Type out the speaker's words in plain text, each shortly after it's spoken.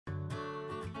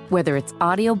Whether it's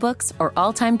audiobooks or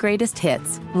all-time greatest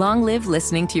hits, long live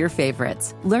listening to your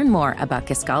favorites. Learn more about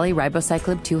Kisqali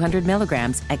Ribociclib 200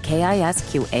 milligrams at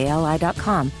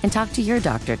KISQALI.com and talk to your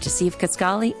doctor to see if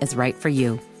Kisqali is right for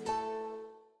you.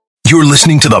 You're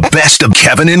listening to the best of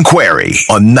Kevin and Query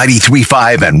on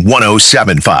 93.5 and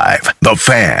 107.5. The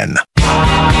Fan.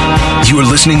 You're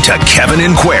listening to Kevin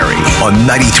and Query on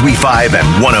 93.5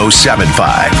 and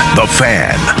 107.5. The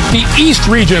Fan. The East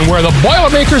region, where the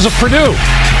Boilermakers of Purdue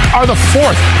are the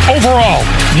 4th overall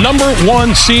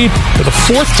 #1 seed for the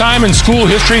 4th time in school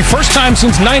history. First time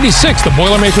since '96, the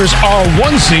Boilermakers are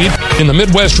 1 seed. In the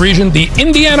Midwest region, the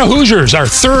Indiana Hoosiers are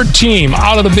 3rd team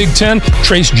out of the Big Ten.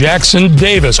 Trace Jackson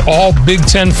Davis, all Big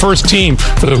Ten first team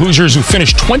for the Hoosiers, who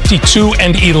finished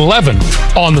 22-11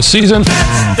 on the season.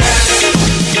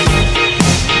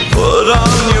 Put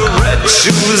on your red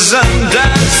shoes and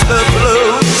dance the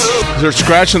blues. Is there a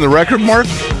scratch in the record, Mark?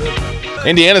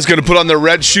 Indiana's going to put on their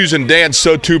red shoes and dance,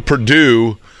 so too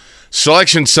Purdue.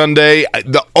 Selection Sunday,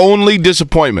 the only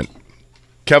disappointment,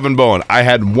 Kevin Bowen, I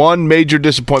had one major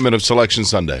disappointment of Selection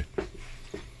Sunday.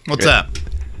 What's that?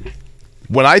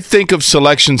 When I think of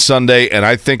Selection Sunday and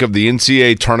I think of the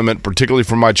NCAA tournament, particularly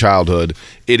from my childhood,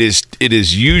 it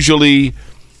is usually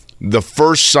the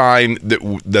first sign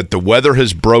that the weather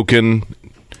has broken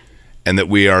and that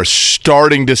we are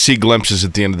starting to see glimpses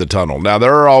at the end of the tunnel. Now,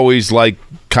 there are always like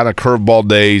kind of curveball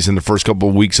days in the first couple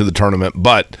of weeks of the tournament,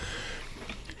 but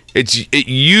it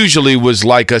usually was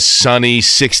like a sunny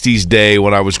 60s day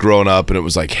when I was growing up, and it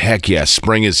was like, heck yeah,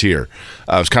 spring is here.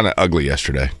 It was kind of ugly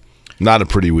yesterday. Not a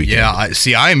pretty weekend. Yeah,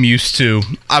 I am used to,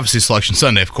 obviously, Selection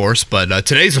Sunday, of course, but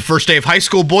today's the first day of high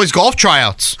school boys golf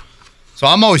tryouts. So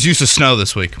I'm always used to snow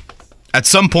this week. At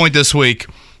some point this week,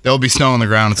 there will be snow on the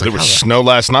ground. There was snow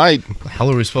last night. How the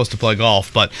hell are we supposed to play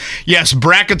golf? But yes,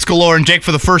 brackets galore. And Jake,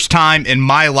 for the first time in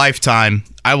my lifetime,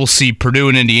 I will see Purdue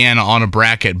and Indiana on a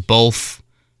bracket, both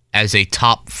as a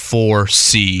top 4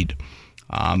 seed.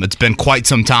 It's been quite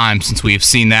some time since we have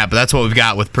seen that, but that's what we've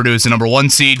got with Purdue as the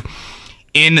 #1 seed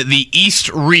in the East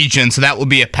region. So that would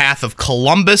be a path of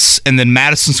Columbus and then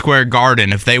Madison Square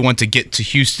Garden if they want to get to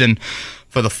Houston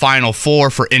for the Final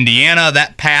Four. For Indiana,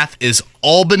 that path is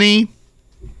Albany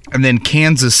and then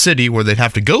Kansas City, where they'd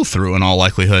have to go through, in all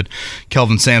likelihood,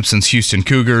 Kelvin Sampson's Houston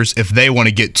Cougars if they want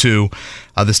to get to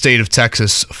the state of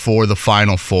Texas for the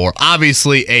Final Four.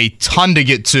 Obviously, a ton to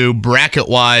get to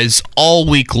bracket-wise all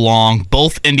week long.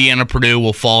 Both Indiana-Purdue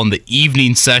will fall in the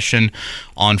evening session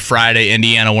on Friday.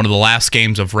 Indiana, one of the last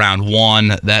games of round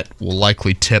 1. That will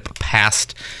likely tip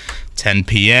past 10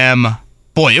 p.m.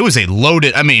 Boy, it was a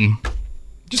loaded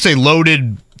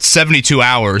 72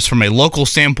 hours from a local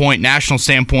standpoint, national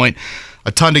standpoint.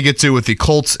 A ton to get to with the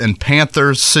Colts and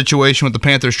Panthers situation, with the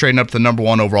Panthers trading up to the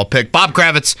 #1 overall pick. Bob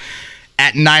Kravitz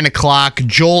at 9 o'clock.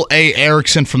 Joel A.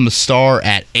 Erickson from the Star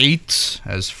at 8,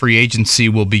 as free agency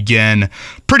will begin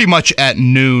pretty much at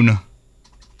noon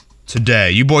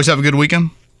today. You boys have a good weekend?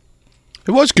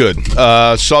 It was good.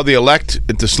 Saw the elect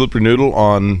at the Slippery Noodle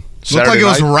on Saturday night. Looked like it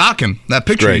was night. rocking, that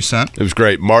picture you sent. It was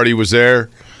great. Marty was there.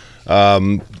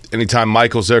 Anytime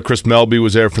Michael's there, Chris Melby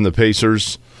was there from the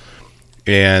Pacers,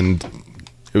 and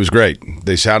it was great.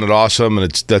 They sounded awesome, and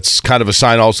that's kind of a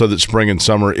sign also that spring and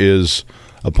summer is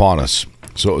upon us.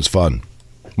 So it was fun.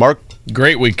 Mark?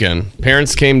 Great weekend.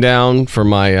 Parents came down for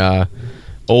my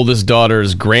oldest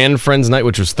daughter's grand friends night,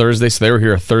 which was Thursday, so they were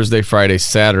here Thursday, Friday,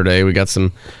 Saturday. We got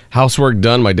some housework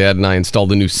done. My dad and I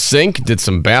installed a new sink, did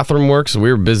some bathroom work, so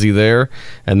we were busy there.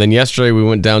 And then yesterday we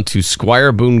went down to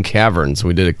Squire Boone Caverns.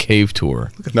 We did a cave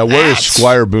tour. Now, where is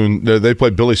Squire Boone? They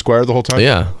played Billy Squire the whole time?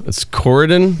 Yeah, it's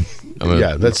Corydon.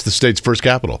 Yeah, that's the state's first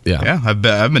capital. Yeah, I've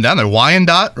been down there.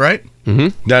 Wyandotte, right?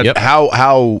 Mm-hmm. Now, Yep.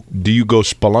 how do you go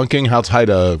spelunking? How tight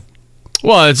a...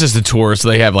 Well, it's just a tour, so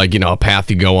they have a path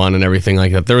you go on and everything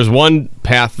like that. There was one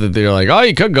path that they're like, oh,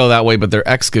 you could go that way, but they're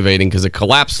excavating because it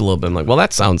collapsed a little bit. I'm like, well,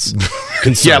 that sounds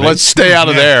concerning. Yeah, let's stay out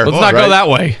of there. Let's not go that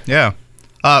way. Yeah.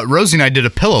 Rosie and I did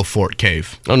a pillow fort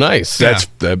cave. Oh, nice.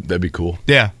 That'd be cool.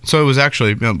 Yeah, so it was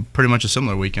actually pretty much a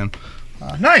similar weekend.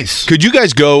 Nice. Could you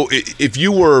guys go, if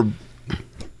you were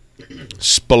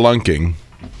spelunking,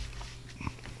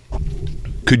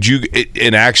 could you,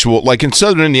 in actual, like in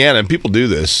southern Indiana, and people do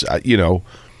this,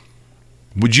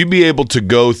 would you be able to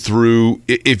go through,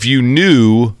 if you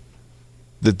knew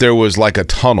that there was like a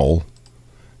tunnel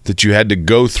that you had to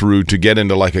go through to get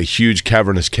into like a huge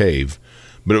cavernous cave,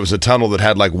 but it was a tunnel that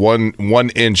had like one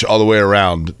inch all the way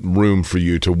around room for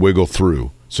you to wiggle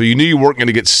through. So you knew you weren't going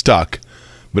to get stuck,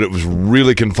 but it was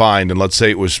really confined, and let's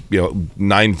say it was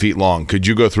 9 feet long. Could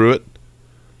you go through it?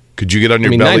 Could you get on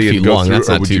your belly 9 feet and go long, through? that's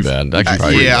not too bad.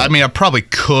 I probably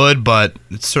could, but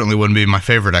it certainly wouldn't be my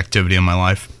favorite activity in my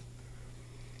life.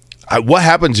 What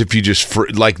happens if you just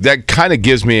that? Kind of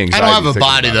gives me I anxiety. don't have a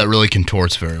body that really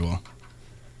contorts very well.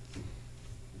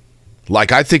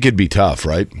 Like, I think it'd be tough,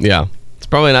 right? Yeah. It's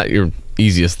probably not your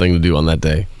easiest thing to do on that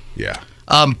day. Yeah.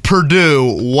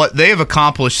 Purdue, what they have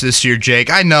accomplished this year, Jake,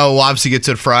 I know obviously gets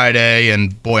to Friday,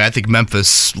 and boy, I think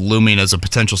Memphis looming as a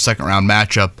potential second-round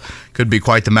matchup could be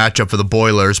quite the matchup for the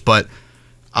Boilers, but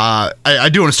I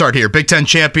do want to start here. Big Ten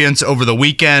champions over the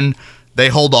weekend. They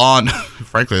hold on,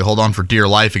 frankly, they hold on for dear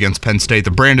life against Penn State.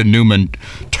 The Brandon Newman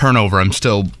turnover, I'm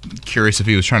still curious if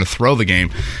he was trying to throw the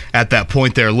game at that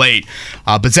point there late.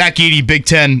 But Zach Edey, Big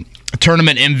Ten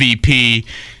tournament MVP,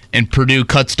 and Purdue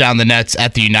cuts down the nets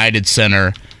at the United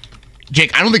Center.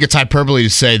 Jake, I don't think it's hyperbole to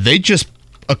say they just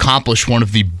accomplished one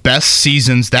of the best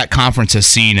seasons that conference has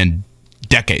seen in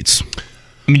decades.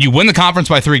 I mean, you win the conference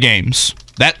by 3 games.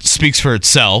 That speaks for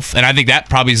itself, and I think that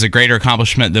probably is a greater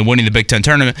accomplishment than winning the Big Ten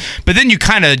tournament. But then you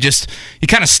kind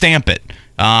of stamp it.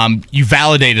 You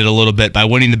validate it a little bit by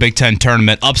winning the Big Ten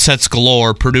tournament. Upsets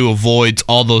galore. Purdue avoids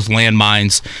all those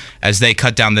landmines as they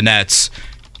cut down the nets.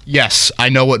 Yes, I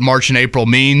know what March and April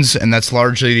means, and that's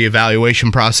largely the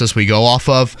evaluation process we go off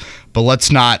of, but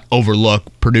let's not overlook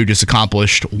Purdue just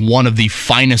accomplished one of the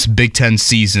finest Big Ten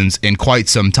seasons in quite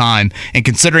some time, and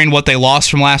considering what they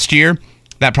lost from last year,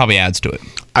 that probably adds to it.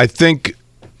 I think,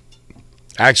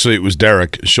 actually, it was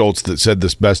Derek Schultz that said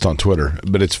this best on Twitter,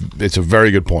 but it's a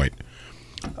very good point.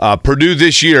 Purdue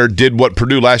this year did what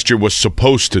Purdue last year was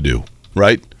supposed to do,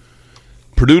 right?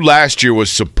 Purdue last year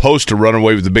was supposed to run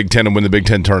away with the Big Ten and win the Big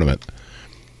Ten tournament.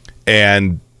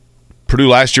 And Purdue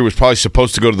last year was probably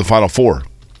supposed to go to the Final Four.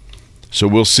 So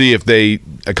we'll see if they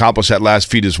accomplish that last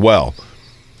feat as well.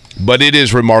 But it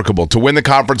is remarkable. To win the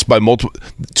conference by multiple...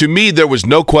 To me, there was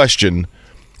no question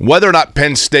whether or not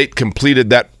Penn State completed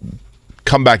that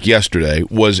comeback yesterday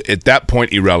was at that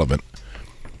point irrelevant.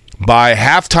 By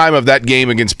halftime of that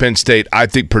game against Penn State, I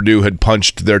think Purdue had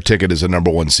punched their ticket as a number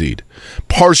 1 seed.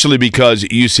 Partially because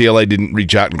UCLA didn't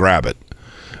reach out and grab it.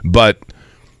 But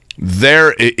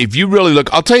if you really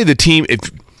look, I'll tell you the team, if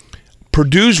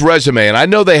Purdue's resume, and I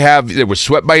know they were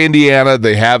swept by Indiana,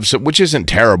 they have some, which isn't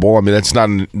terrible. I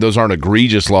mean, those aren't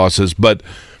egregious losses, but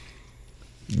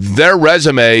their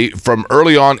resume from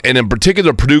early on, and in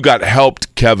particular, Purdue got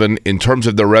helped, Kevin, in terms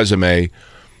of their resume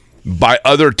by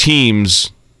other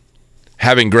teams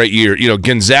having great year. You know,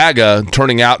 Gonzaga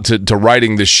turning out to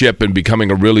righting the ship and becoming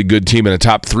a really good team in a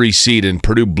top 3 seed, and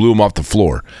Purdue blew them off the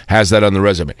floor. Has that on the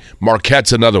resume.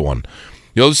 Marquette's another one.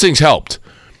 You know, those things helped.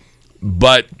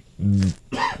 But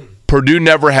Purdue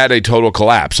never had a total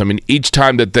collapse. I mean, each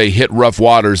time that they hit rough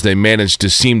waters, they managed to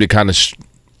seem to kind of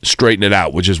straighten it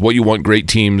out, which is what you want great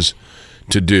teams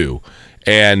to do.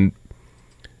 And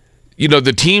you know,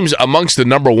 the teams amongst the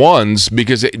number ones,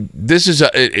 because this is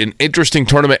an interesting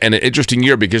tournament and an interesting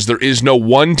year because there is no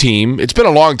one team. It's been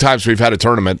a long time since we've had a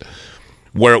tournament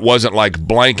where it wasn't like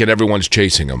blank and everyone's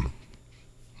chasing them.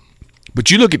 But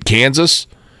you look at Kansas.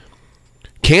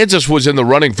 Kansas was in the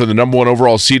running for the number 1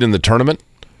 overall seed in the tournament.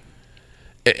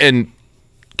 And,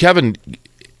 Kevin,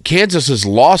 Kansas's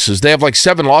losses, they have like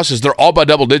 7 losses. They're all by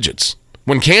double digits.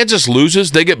 When Kansas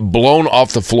loses, they get blown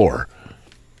off the floor.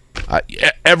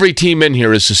 Every team in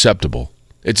here is susceptible.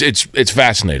 It's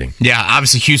fascinating. Yeah,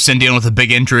 obviously Houston dealing with a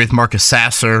big injury with Marcus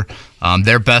Sasser.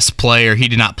 Their best player, he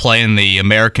did not play in the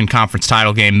American Conference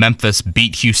title game. Memphis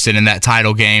beat Houston in that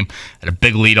title game. Had a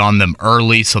big lead on them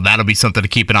early, so that'll be something to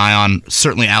keep an eye on.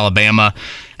 Certainly Alabama,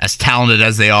 as talented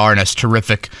as they are and as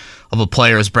terrific of a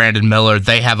player as Brandon Miller,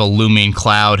 they have a looming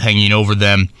cloud hanging over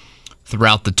them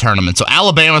throughout the tournament. So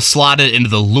Alabama slotted into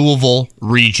the Louisville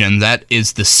region. That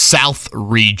is the South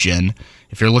region.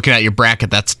 If you're looking at your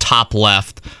bracket, that's top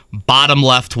left. Bottom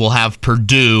left will have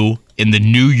Purdue in the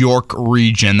New York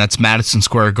region. That's Madison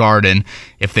Square Garden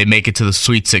if they make it to the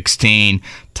Sweet 16.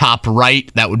 Top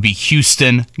right, that would be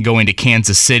Houston going to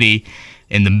Kansas City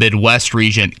in the Midwest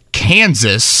region.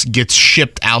 Kansas gets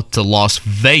shipped out to Las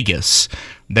Vegas.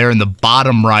 They're in the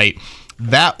bottom right.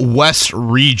 That West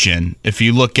region, if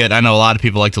you look at, I know a lot of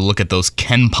people like to look at those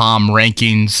KenPom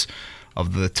rankings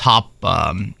of the top,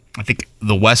 I think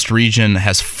the West region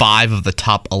has 5 of the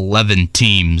top 11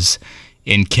 teams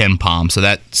in KenPom. So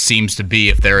that seems to be,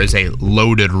 if there is a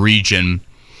loaded region,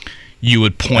 you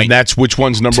would point. And that's which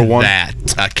one's number 1?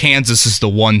 That. Kansas is the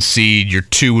 1 seed. Your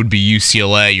 2 would be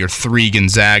UCLA. Your 3,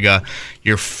 Gonzaga.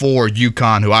 Your 4,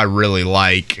 UConn, who I really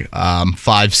like.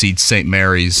 5 seed, St.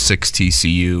 Mary's. 6,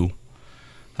 TCU.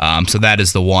 So that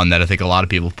is the one that I think a lot of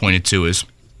people pointed to as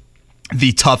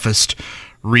the toughest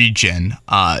region.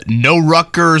 No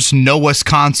Rutgers, no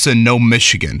Wisconsin, no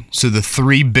Michigan. So the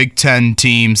 3 Big Ten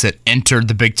teams that entered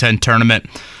the Big Ten tournament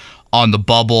on the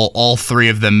bubble. All three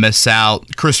of them miss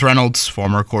out. Chris Reynolds,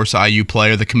 former, of course, IU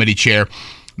player, the committee chair,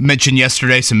 mentioned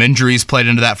yesterday some injuries played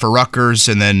into that for Rutgers.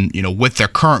 And then, with their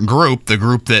current group, the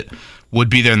group that would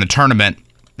be there in the tournament,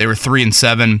 they were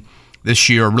 3-7 this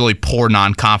year, a really poor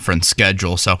non-conference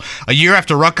schedule. So a year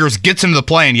after Rutgers gets into the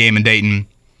playing game in Dayton,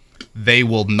 they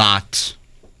will not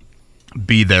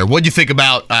be there. What do you think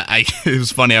about? It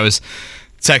was funny. I was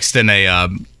texting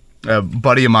a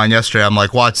buddy of mine yesterday. I'm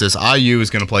like, watch this. IU is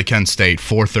going to play Kent State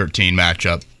 4-13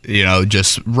 matchup.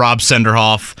 Just Rob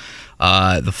Senderhoff,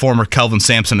 the former Kelvin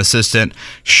Sampson assistant.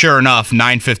 Sure enough,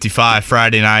 9:55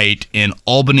 Friday night in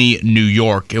Albany, New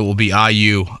York. It will be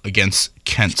IU against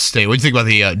Kent State. What do you think about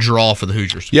the draw for the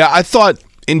Hoosiers? Yeah, I thought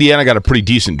Indiana got a pretty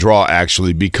decent draw,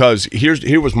 actually, because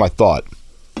here was my thought.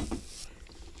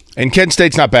 And Kent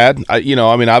State's not bad.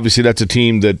 Obviously that's a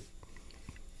team that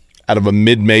out of a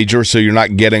mid-major, so you're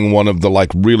not getting one of the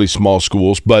really small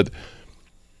schools. But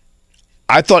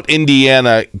I thought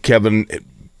Indiana, Kevin,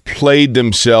 played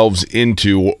themselves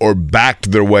into or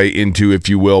backed their way into, if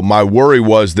you will. My worry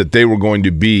was that they were going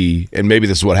to be, and maybe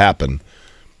this is what happened,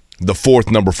 the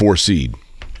number 4 seed,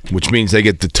 which means they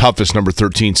get the toughest number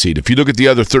 13 seed. If you look at the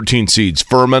other 13 seeds,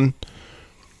 Furman,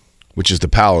 which is the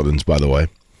Paladins, by the way.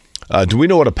 Do we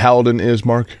know what a Paladin is,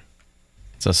 Mark?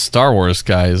 It's a Star Wars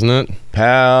guy, isn't it?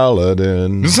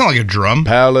 Paladin. Doesn't sound like a drum.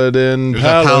 Paladin,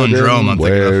 palindrome,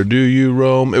 where do you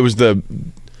roam? It was the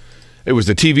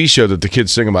TV show that the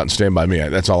kids sing about in Stand By Me.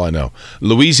 That's all I know.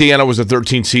 Louisiana was the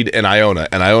 13th seed, and Iona.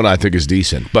 And Iona, I think, is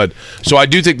decent. But so I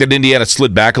do think that Indiana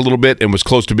slid back a little bit and was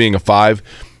close to being a 5,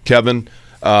 Kevin.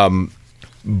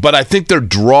 But I think their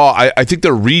draw, I think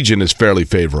their region is fairly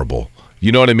favorable.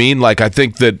 You know what I mean? I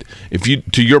think that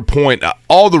to your point,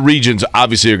 all the regions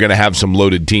obviously are going to have some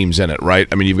loaded teams in it, right?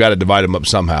 I mean, you've got to divide them up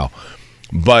somehow.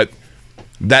 But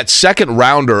that second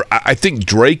rounder, I think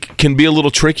Drake can be a little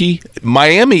tricky.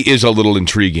 Miami is a little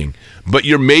intriguing, but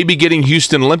you're maybe getting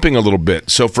Houston limping a little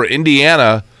bit. So for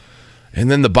Indiana,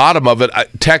 and then the bottom of it,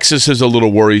 Texas is a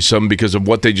little worrisome because of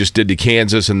what they just did to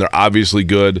Kansas, and they're obviously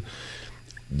good.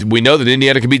 We know that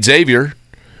Indiana can beat Xavier.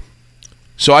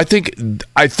 So I think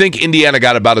Indiana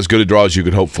got about as good a draw as you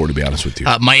could hope for, to be honest with you.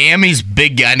 Miami's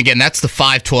big guy, and again, that's the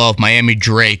 5-12 Miami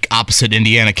Drake opposite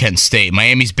Indiana Kent State.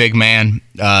 Miami's big man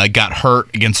got hurt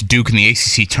against Duke in the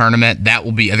ACC tournament. That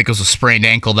will be, I think it was a sprained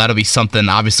ankle. That'll be something,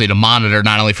 obviously, to monitor,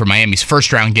 not only for Miami's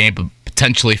first-round game, but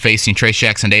potentially facing Trace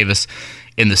Jackson-Davis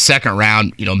in the second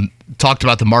round. Talked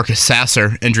about the Marcus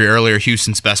Sasser injury earlier,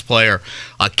 Houston's best player.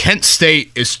 Kent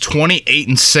State is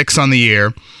 28-6 on the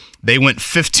year. They went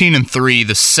 15-3,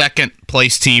 the second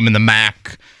place team in the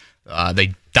MAC.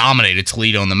 They dominated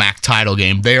Toledo in the MAC title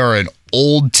game. They are an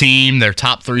old team. Their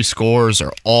top 3 scorers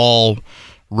are all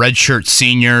redshirt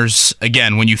seniors.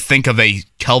 Again, when you think of a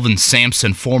Kelvin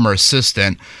Sampson, former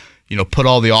assistant, put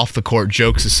all the off-the-court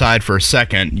jokes aside for a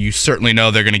second, you certainly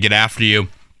know they're going to get after you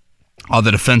on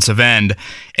the defensive end.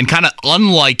 And kind of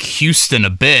unlike Houston a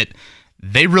bit,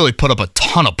 they really put up a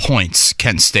ton of points,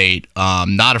 Kent State.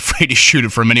 Not afraid to shoot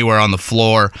it from anywhere on the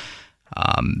floor.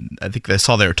 I think I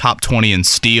saw they were top 20 in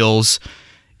steals.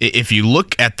 If you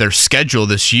look at their schedule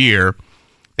this year,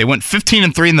 they went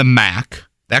 15-3 in the MAC.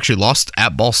 They actually lost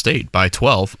at Ball State by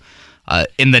 12.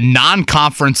 In the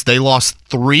non-conference, they lost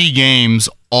 3 games,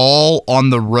 all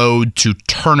on the road to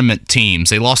tournament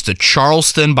teams. They lost to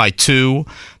Charleston by 2.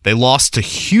 They lost to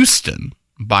Houston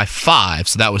by 5.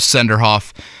 So that was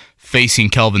Senderhoff facing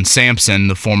Kelvin Sampson,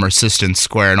 the former assistant,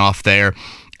 squaring off there.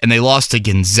 And they lost to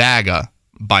Gonzaga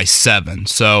by 7.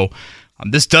 So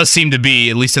this does seem to be,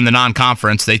 at least in the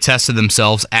non-conference, they tested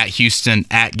themselves at Houston,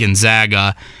 at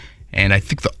Gonzaga. And I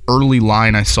think the early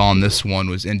line I saw on this one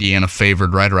was Indiana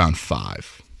favored right around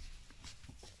 5.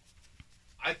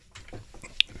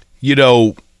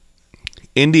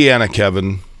 Indiana,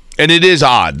 Kevin, and it is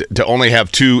odd to only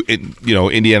have 2,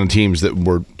 Indiana teams that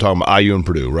we're talking about, IU and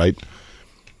Purdue, right?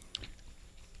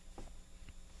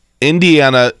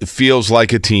 Indiana feels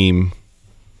like a team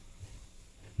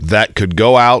that could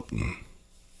go out,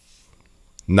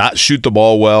 not shoot the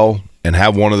ball well, and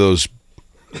have one of those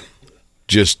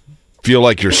just feel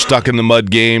like you're stuck in the mud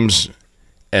games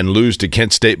and lose to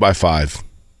Kent State by 5.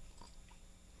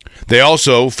 They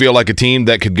also feel like a team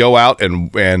that could go out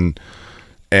and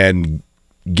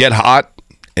get hot,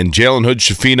 and Jalen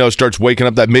Hood-Schifino starts waking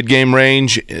up that mid-game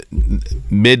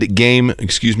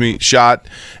shot,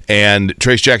 and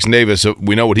Trace Jackson-Davis,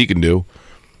 we know what he can do.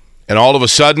 And all of a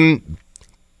sudden,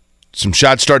 some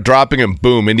shots start dropping, and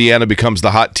boom, Indiana becomes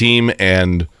the hot team,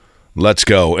 and let's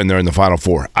go, and they're in the Final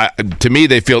Four. To me,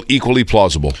 they feel equally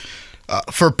plausible.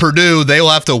 For Purdue, they will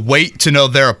have to wait to know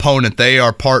their opponent. They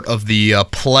are part of the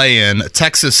play-in.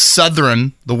 Texas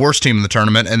Southern, the worst team in the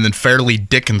tournament, and then Fairleigh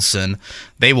Dickinson.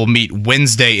 They will meet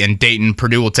Wednesday in Dayton.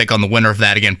 Purdue will take on the winner of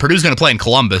that. Again, Purdue's going to play in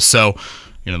Columbus, so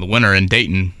the winner in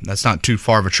Dayton, that's not too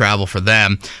far of a travel for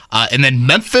them. And then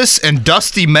Memphis and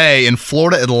Dusty May in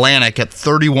Florida Atlantic at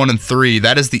 31-3.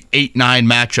 That is the 8-9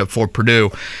 matchup for Purdue.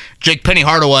 Jake, Penny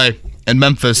Hardaway and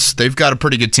Memphis, they've got a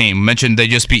pretty good team. I mentioned they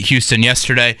just beat Houston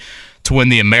yesterday to win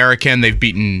the American. They've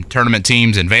beaten tournament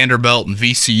teams in Vanderbilt and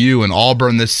VCU and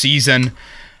Auburn this season.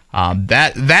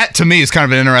 That to me is kind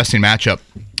of an interesting matchup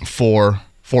for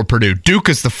Purdue. Duke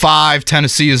is the 5,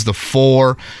 Tennessee is the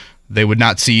 4. They would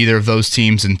not see either of those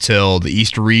teams until the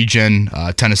East region.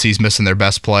 Tennessee's missing their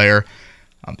best player.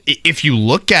 If you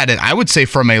look at it, I would say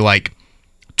from a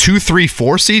 2, 3,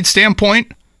 4 seed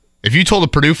standpoint, if you told a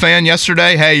Purdue fan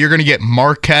yesterday, hey, you're going to get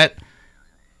Marquette,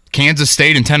 Kansas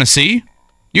State, and Tennessee,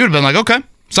 you would have been like, okay,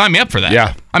 sign me up for that.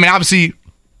 Yeah. I mean, obviously,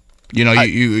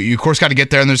 you of course got to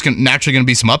get there, and there's naturally going to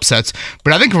be some upsets.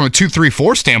 But I think from a 2, 3,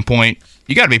 4 standpoint,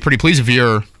 you got to be pretty pleased if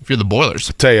you're the Boilers.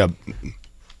 I'll tell you,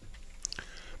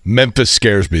 Memphis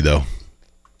scares me, though.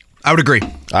 I would agree.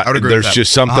 There's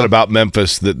just something about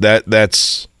Memphis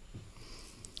that's,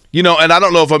 and I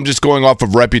don't know if I'm just going off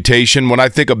of reputation. When I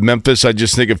think of Memphis, I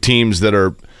just think of teams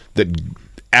that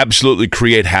absolutely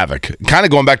create havoc. Kind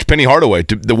of going back to Penny Hardaway,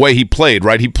 to the way he played,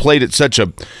 right? He played at such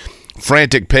a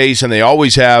frantic pace, and they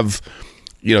always have,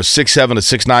 6'7"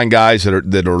 to 6'9" guys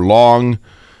that are long.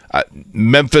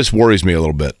 Memphis worries me a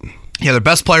little bit. Yeah, their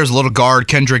best player is a little guard,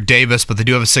 Kendrick Davis, but they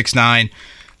do have a 6'9".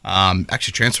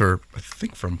 Actually transfer, I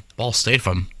think, from Ball State, if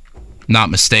I'm not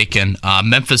mistaken.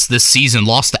 Memphis this season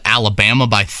lost to Alabama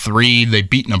by 3. They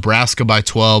beat Nebraska by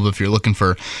 12, if you're looking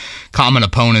for common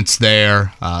opponents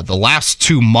there. The last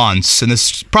 2 months, and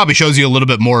this probably shows you a little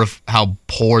bit more of how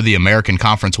poor the American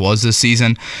Conference was this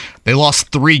season, they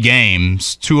lost 3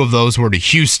 games. 2 of those were to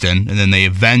Houston, and then they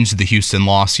avenged the Houston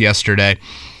loss yesterday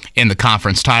in the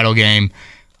conference title game.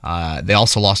 They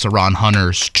also lost to Ron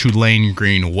Hunter's Tulane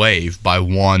Green Wave by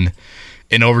 1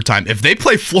 in overtime. If they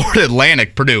play Florida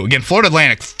Atlantic, Purdue, again, Florida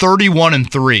Atlantic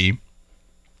 31-3.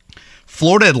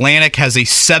 Florida Atlantic has a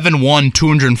 7'1",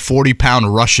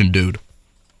 240-pound Russian dude.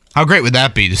 How great would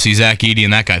that be to see Zach Edey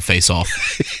and that guy face off?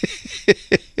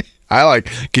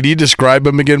 Can you describe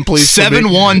him again, please?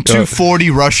 7'1", 240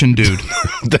 Russian dude.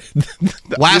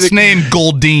 Last name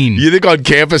Goldine. You think on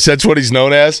campus that's what he's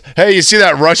known as? Hey, you see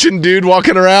that Russian dude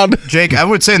walking around? Jake, I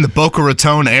would say in the Boca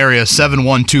Raton area, 7'1",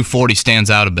 240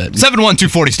 stands out a bit. 7'1",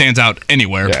 240 stands out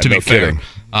anywhere, to be fair.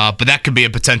 But that could be a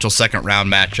potential second-round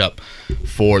matchup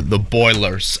for the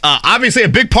Boilers. Obviously, a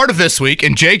big part of this week,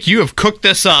 and Jake, you have cooked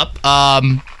this up,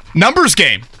 numbers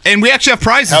game. And we actually have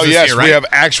prizes this year, right? We have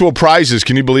actual prizes.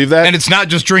 Can you believe that? And it's not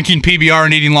just drinking PBR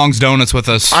and eating Long's Donuts with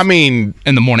us in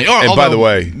the morning. And by the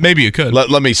way, maybe you could.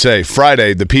 Let me say,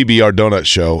 Friday, the PBR Donut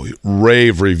Show,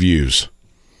 rave reviews.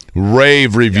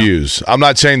 Rave reviews. Yeah. I'm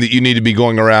not saying that you need to be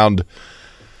going around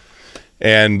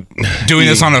and doing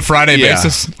this on a Friday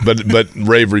basis. but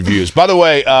rave reviews. By the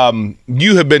way,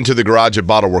 you have been to the garage at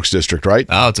Bottle Works District, right?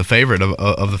 Oh, it's a favorite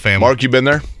of the family. Mark, you been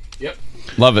there? Yep.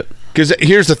 Love it. Because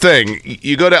here's the thing.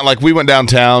 You go down, we went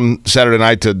downtown Saturday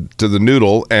night to the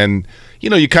Noodle, and,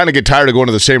 you kind of get tired of going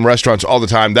to the same restaurants all the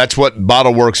time. That's what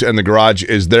Bottle Works and the garage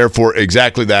is there for,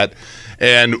 exactly that.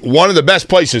 And one of the best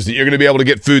places that you're going to be able to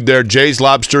get food there, Jay's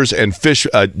Lobster and Fish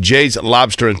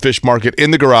Market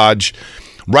in the garage.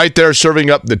 Right there, serving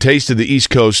up the taste of the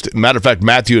East Coast. Matter of fact,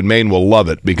 Matthew and Maine will love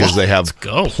it because they have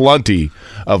plenty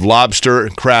of lobster,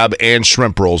 crab, and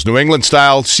shrimp rolls. New England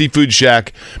style seafood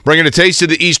shack, bringing a taste of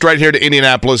the East right here to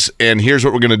Indianapolis. And here's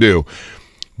what we're going to do: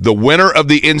 the winner of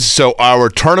our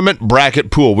tournament bracket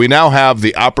pool. We now have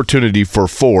the opportunity for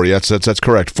 4. Yes, that's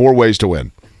correct. 4 ways to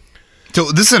win.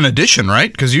 So this is an addition,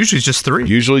 right? Because usually it's just 3.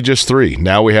 Usually just 3.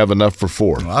 Now we have enough for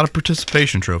 4. A lot of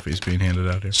participation trophies being handed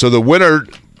out here. So the winner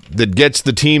that gets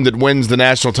the team that wins the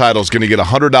national title is going to get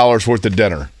 $100 worth of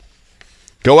dinner.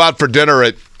 Go out for dinner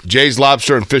at Jay's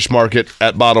Lobster and Fish Market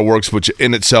at Bottle Works, which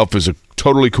in itself is a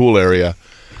totally cool area.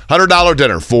 $100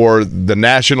 dinner for the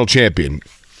national champion,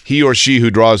 he or she who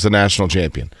draws the national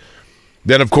champion.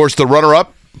 Then, of course, the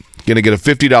runner-up going to get a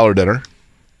 $50 dinner.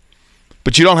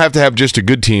 But you don't have to have just a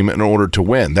good team in order to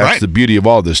win. That's the beauty of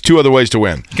all this. 2 other ways to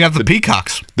win. You can have the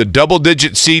Peacocks. The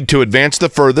double-digit seed to advance the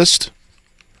furthest.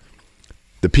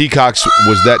 The Peacocks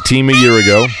was that team a year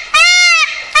ago.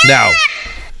 Now,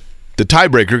 the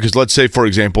tiebreaker, because let's say, for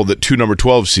example, that 2 number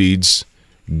 12 seeds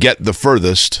get the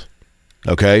furthest,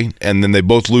 okay, and then they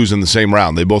both lose in the same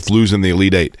round. They both lose in the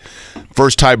Elite 8.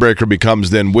 First tiebreaker becomes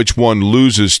then which one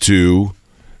loses to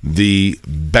the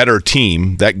better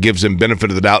team. That gives them benefit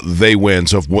of the doubt. They win.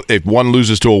 So if one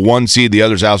loses to a 1 seed, the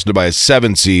other's ousted by a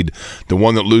 7 seed. The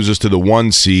one that loses to the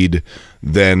 1 seed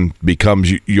then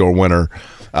becomes your winner.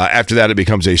 After that, it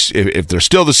becomes if they're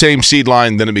still the same seed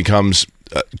line, then it becomes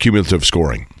cumulative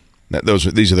scoring.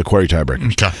 These are the Query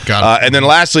tiebreakers. Okay, got it. And then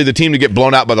lastly, the team to get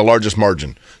blown out by the largest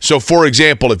margin. So, for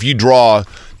example, if you draw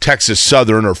Texas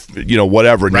Southern or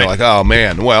whatever, and you're like, oh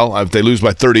man, well, if they lose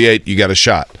by 38, you got a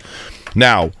shot.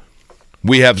 Now,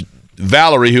 we have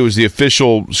Valerie, who is the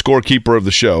official scorekeeper of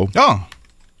the show. Oh.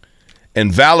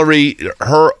 And Valerie,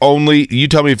 you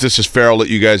tell me if this is fair, I'll let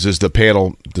you guys as the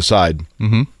panel decide.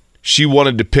 Mm-hmm. She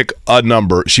wanted to pick a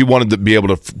number. She wanted to be able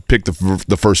to pick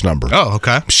the first number. Oh,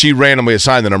 okay. She randomly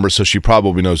assigned the number, so she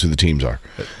probably knows who the teams are.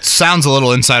 Sounds a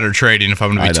little insider trading, if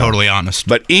I'm going to be totally honest.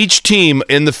 But each team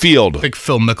in the field, I think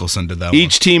Phil Mickelson did that.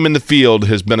 Each team in the field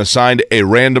has been assigned a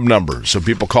random number. So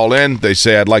people call in, they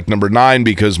say, I'd like number 9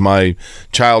 because my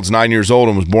child's 9 years old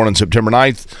and was born on September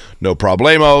 9th. No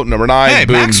problemo. Number 9. Hey,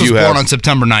 boom, Max was born on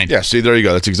September 9th. Yeah, see, there you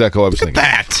go. That's exactly what I was thinking.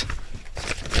 That.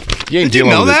 Did you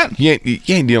know that? You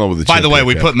ain't dealing with it. By the way,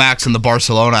 we put Max in the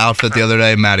Barcelona outfit the other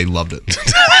day. Maddie loved it.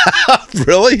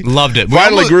 Really? Loved it.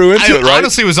 Finally grew into it, right?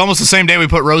 Honestly, it was almost the same day we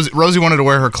put Rosie. Rosie wanted to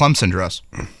wear her Clemson dress.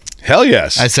 Hell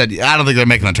yes. I said, I don't think they're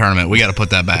making the tournament. We got to put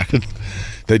that back.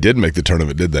 They did make the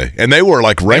tournament, did they? And they were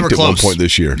ranked at one point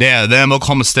this year. Yeah, them,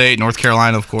 Oklahoma State, North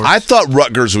Carolina, of course. I thought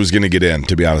Rutgers was going to get in,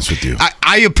 to be honest with you.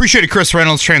 I appreciated Chris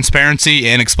Reynolds' transparency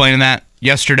in explaining that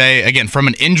yesterday. Again, from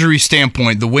an injury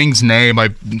standpoint, the Wings' name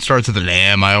starts with an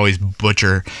M. I always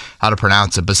butcher how to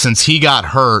pronounce it. But since he got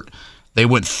hurt, they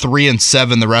went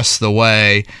 3-7 the rest of the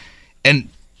way. And,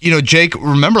 Jake,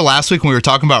 remember last week when we were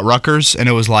talking about Rutgers, and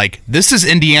it was like, this is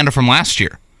Indiana from last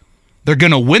year. They're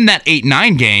going to win that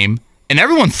 8-9 game. And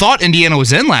everyone thought Indiana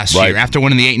was in last year after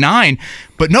winning the 8-9.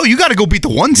 But no, you got to go beat the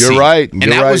 1 seed. You're right. And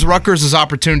that was Rutgers'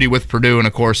 opportunity with Purdue. And,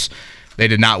 of course, they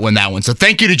did not win that one. So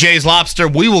thank you to Jay's Lobster.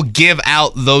 We will give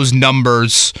out those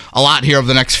numbers a lot here over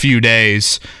the next few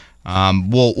days.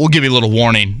 We'll give you a little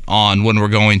warning on when we're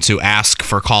going to ask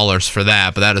for callers for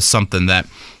that. But that is something that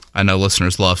I know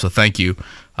listeners love. So thank you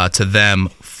to them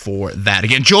for that.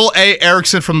 Again, Joel A.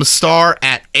 Erickson from the Star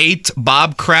at 8.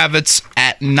 Bob Kravitz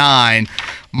at 9.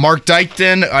 Mark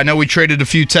Dykton, I know we traded a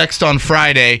few texts on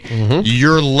Friday. Mm-hmm.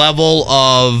 Your level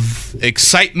of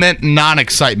excitement,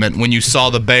 non-excitement when you saw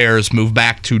the Bears move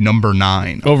back to number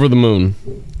 9. Over the moon.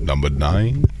 Number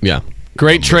 9? Yeah.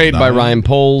 Great trade by Ryan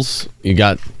Poles. You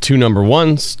got 2 number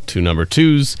 1s, 2 number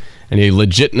 2s, and a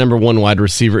legit number 1 wide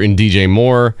receiver in DJ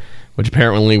Moore, which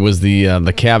apparently was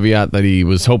the caveat that he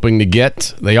was hoping to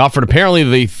get. They offered apparently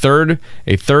a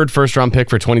third first-round pick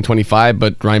for 2025,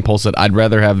 but Ryan Poles said, I'd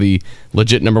rather have the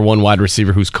legit number 1 wide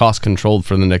receiver who's cost-controlled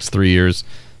for the next 3 years.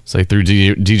 So they threw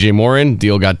DJ Moore in.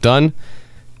 Deal got done.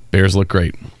 Bears look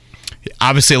great.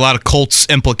 Obviously, a lot of Colts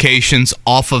implications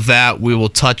off of that we will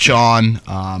touch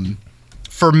on.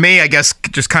 For me, I guess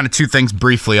just kind of 2 things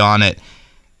briefly on it.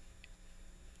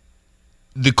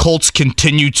 The Colts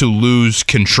continue to lose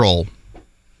control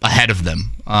ahead of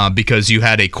them because you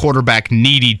had a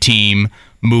quarterback-needy team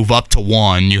move up to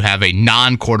 1. You have a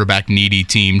non-quarterback-needy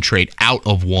team trade out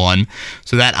of 1.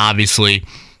 So that obviously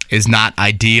is not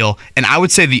ideal. And I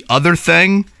would say the other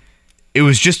thing, it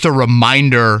was just a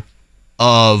reminder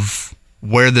of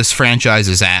where this franchise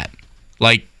is at.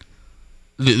 Like,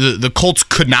 the Colts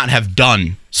could not have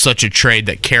done such a trade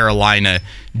that Carolina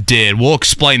did. We'll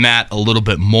explain that a little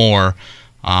bit more.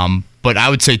 But I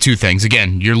would say 2 things.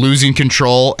 Again, you're losing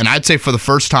control, and I'd say for the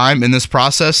first time in this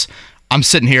process, I'm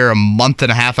sitting here a month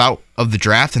and a half out of the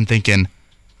draft and thinking,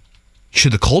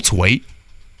 should the Colts wait?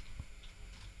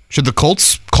 Should the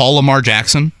Colts call Lamar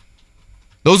Jackson?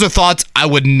 Those are thoughts I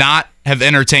would not have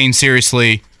entertained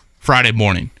seriously Friday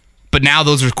morning. But now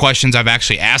those are questions I've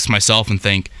actually asked myself and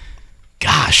think,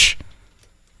 gosh,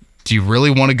 do you really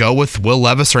want to go with Will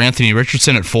Levis or Anthony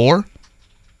Richardson at 4?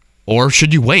 Or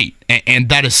should you wait? And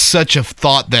that is such a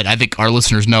thought that I think our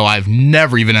listeners know I've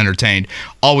never even entertained.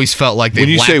 Always felt like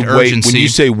they lacked urgency. When you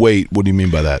say wait, what do you mean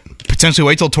by that? Potentially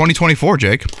wait till 2024,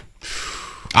 Jake.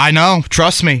 I know.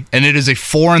 Trust me. And it is a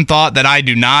foreign thought that I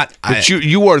do not. But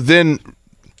you are then...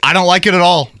 I don't like it at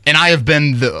all. And I have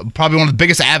been probably one of the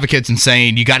biggest advocates in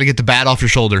saying you got to get the bat off your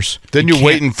shoulders. Then you're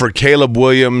waiting for Caleb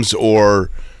Williams or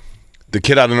the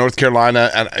kid out of North Carolina.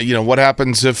 And, what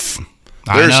happens if...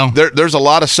 There's a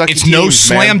lot of sucky teams, it's no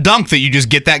slam dunk that you just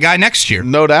get that guy next year.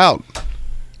 No doubt.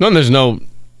 No, and there's no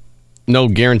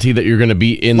guarantee that you're going to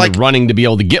be in the running to be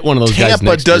able to get one of those guys next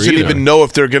year. Tampa doesn't even know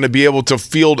if they're going to be able to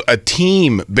field a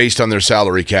team based on their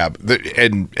salary cap.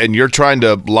 And you're trying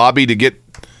to lobby to get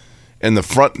in the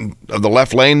front of the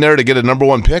left lane there to get a number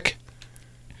 1 pick?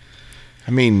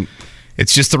 I mean,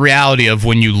 it's just the reality of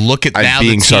when you look at now I'm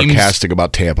being the teams, sarcastic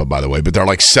about Tampa, by the way, but they're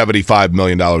like $75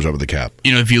 million over the cap.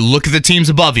 You know, if you look at the teams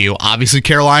above you, obviously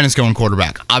Carolina's going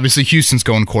quarterback. Obviously Houston's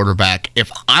going quarterback.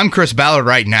 If I'm Chris Ballard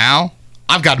right now,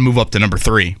 I've got to move up to number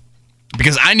 3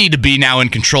 because I need to be now in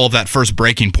control of that first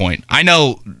breaking point. I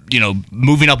know,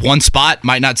 moving up one spot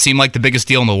might not seem like the biggest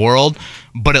deal in the world,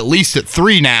 but at least at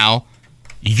 3 now,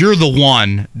 you're the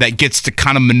one that gets to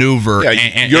kind of maneuver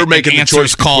you're making the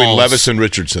choice calls. between Levis and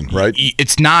Richardson, right?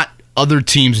 It's not other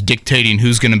teams dictating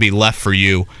who's going to be left for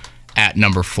you at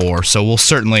number 4. So we'll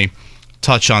certainly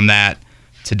touch on that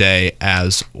today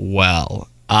as well.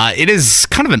 It is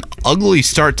kind of an ugly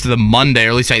start to the Monday, or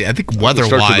at least I think weather-wise.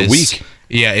 Start to the week.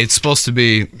 Yeah, it's supposed to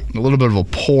be a little bit of a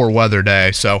poor weather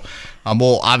day, so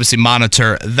we'll obviously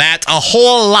monitor that. A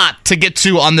whole lot to get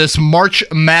to on this March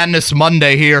Madness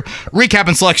Monday here.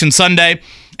 Recapping Selection Sunday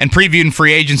and previewing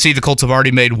free agency. The Colts have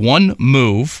already made one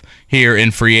move here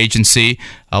in free agency.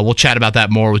 We'll chat about that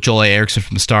more with Joel A. Erickson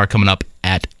from the Star coming up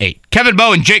at 8. Kevin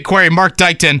Bowen, Jake Query, Mark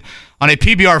Dykton on a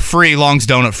PBR-free Long's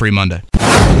Donut Free Monday.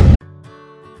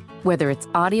 Whether it's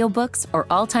audiobooks or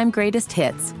all-time greatest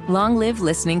hits, long live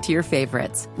listening to your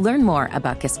favorites. Learn more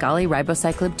about Kisqali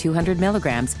Ribociclib 200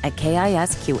 milligrams at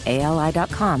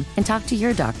KISQALI.com and talk to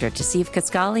your doctor to see if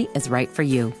Kisqali is right for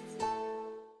you.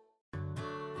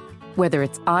 Whether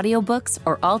it's audiobooks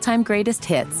or all-time greatest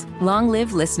hits, long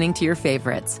live listening to your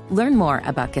favorites. Learn more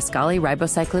about Kisqali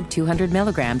Ribociclib 200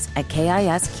 milligrams at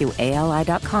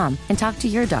KISQALI.com and talk to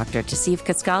your doctor to see if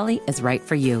Kisqali is right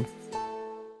for you.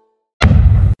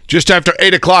 Just after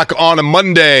 8 o'clock on a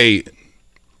Monday,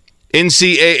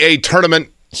 NCAA Tournament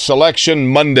Selection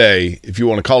Monday, if you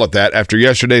want to call it that, after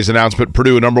yesterday's announcement,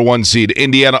 Purdue a number 1 seed,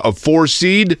 Indiana a 4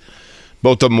 seed.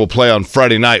 Both of them will play on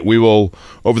Friday night. We will,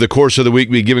 over the course of the week,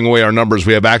 be giving away our numbers.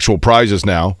 We have actual prizes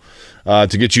now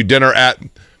to get you dinner at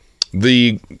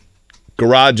the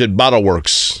garage at Bottle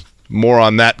Works. More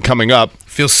on that coming up.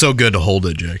 Feels so good to hold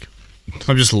it, Jake.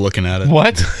 I'm just looking at it.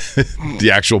 What?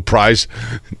 The actual prize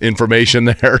information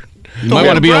there. You might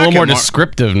want to be a little more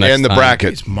descriptive next time. And the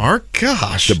bracket. Jeez, Mark,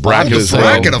 gosh. The bracket as well. The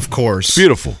bracket, of course. It's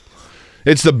beautiful.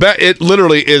 It's the best. It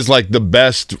literally is like the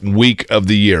best week of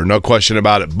the year, no question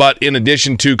about it. But in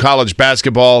addition to college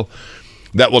basketball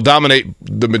that will dominate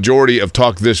the majority of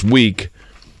talk this week,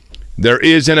 there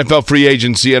is NFL free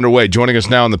agency underway. Joining us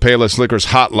now on the Payless Liquors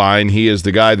hotline, he is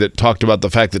the guy that talked about the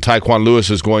fact that Tyquan Lewis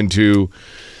is going to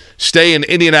stay in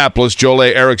Indianapolis. Joel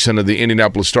A. Erickson of the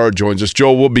Indianapolis Star joins us.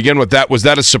 Joel, we'll begin with that. Was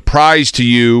that a surprise to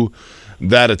you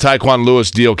that a Tyquan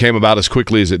Lewis deal came about as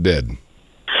quickly as it did?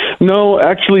 No,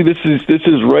 actually, this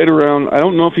is right around. I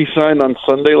don't know if he signed on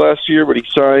Sunday last year, but he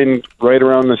signed right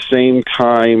around the same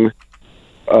time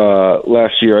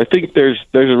last year. I think there's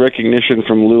a recognition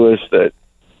from Lewis that,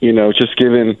 just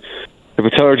given the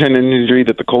patellar tendon injury,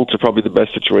 that the Colts are probably the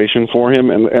best situation for him,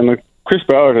 and Chris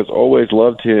Ballard has always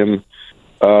loved him.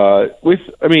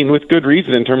 With good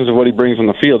reason in terms of what he brings on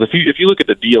the field. If you look at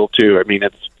the deal too,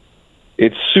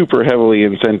 it's super heavily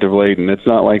incentive laden. It's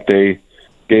not like they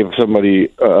gave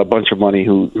somebody a bunch of money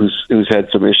who's had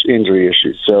some injury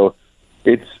issues. So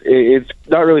it's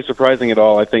not really surprising at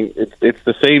all. I think it's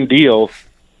the same deal,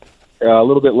 a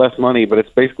little bit less money, but it's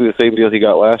basically the same deal he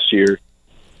got last year.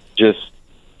 He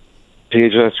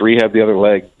just rehab the other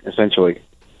leg essentially.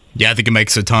 Yeah, I think it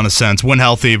makes a ton of sense. When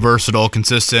healthy, versatile,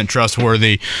 consistent,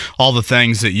 trustworthy, all the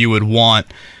things that you would want.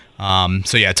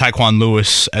 Tyquan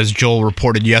Lewis, as Joel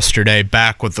reported yesterday,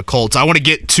 back with the Colts. I want to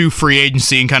get to free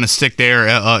agency and kind of stick there,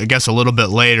 I guess, a little bit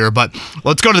later. But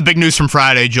let's go to the big news from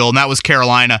Friday, Joel, and that was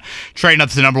Carolina trading up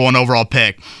to the number 1 overall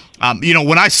pick.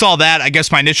 When I saw that, I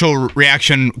guess my initial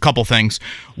reaction, a couple things.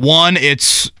 One,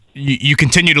 you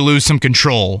continue to lose some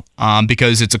control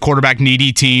because it's a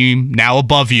quarterback-needy team now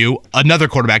above you, another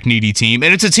quarterback-needy team,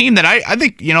 and it's a team that I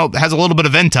think has a little bit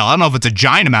of intel. I don't know if it's a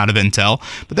giant amount of intel,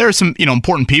 but there are some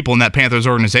important people in that Panthers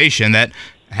organization that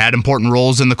had important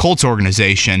roles in the Colts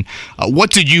organization.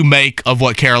 What did you make of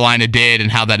what Carolina did and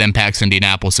how that impacts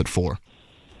Indianapolis at 4?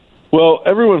 Well,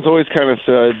 everyone's always kind of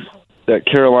said that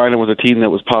Carolina was a team that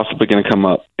was possibly going to come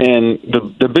up. And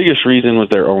the biggest reason was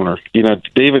their owner.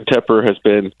 David Tepper has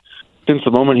been, since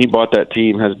the moment he bought that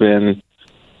team, has been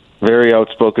very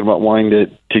outspoken about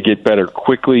wanting to get better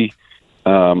quickly.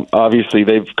 Obviously,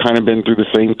 they've kind of been through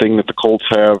the same thing that the Colts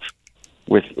have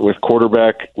with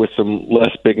quarterback, with some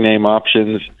less big-name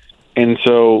options. And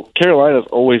so Carolina's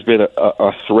always been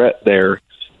a threat there.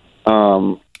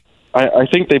 I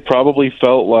think they probably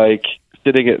felt like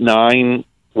sitting at 9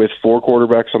 with 4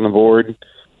 quarterbacks on the board,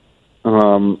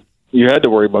 you had to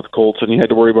worry about the Colts and you had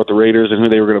to worry about the Raiders and who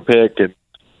they were going to pick. And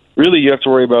really, you have to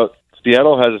worry about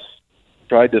Seattle has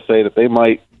tried to say that they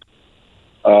might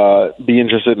be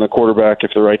interested in a quarterback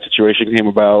if the right situation came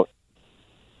about.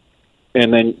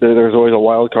 And then there's always a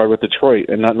wild card with Detroit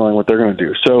and not knowing what they're going to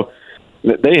do. So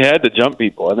they had to jump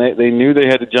people, and they knew they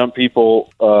had to jump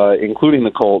people, including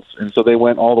the Colts. And so they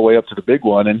went all the way up to the big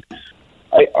one. And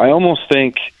I almost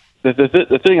think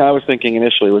the thing I was thinking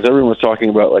initially was everyone was talking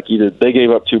about like either they gave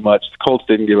up too much, the Colts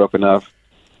didn't give up enough.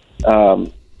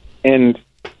 And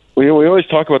we always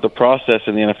talk about the process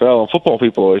in the NFL, and football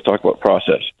people always talk about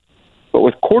process. But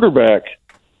with quarterback,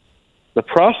 the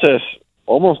process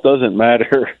almost doesn't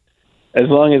matter as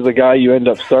long as the guy you end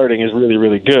up starting is really,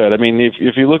 really good. I mean,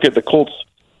 if you look at the Colts'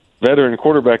 veteran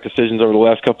quarterback decisions over the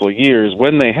last couple of years,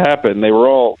 when they happened, they were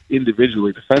all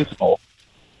individually defensible.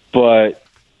 But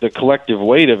the collective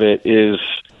weight of it is,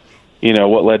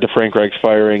 what led to Frank Reich's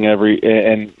firing and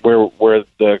where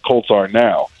the Colts are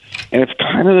now. And it's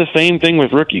kind of the same thing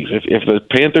with rookies. If the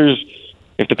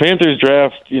Panthers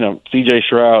draft, C.J.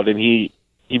 Stroud and he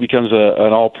becomes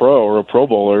an All-Pro or a Pro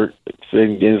Bowler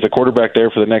and is a quarterback there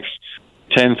for the next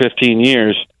 10, 15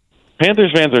 years,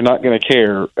 Panthers fans are not going to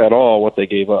care at all what they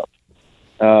gave up.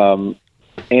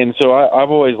 And so I've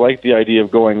always liked the idea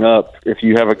of going up if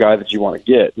you have a guy that you want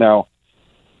to get. Now,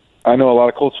 I know a lot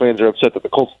of Colts fans are upset that the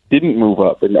Colts didn't move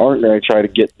up and aren't going to try to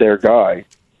get their guy.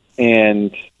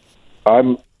 And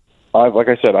like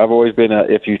I said, I've always been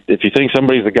if you think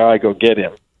somebody's the guy, go get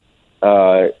him.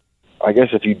 I guess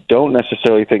if you don't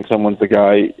necessarily think someone's the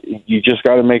guy, you just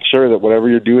got to make sure that whatever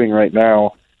you're doing right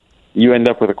now, you end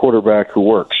up with a quarterback who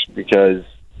works, because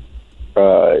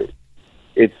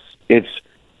it's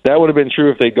that would have been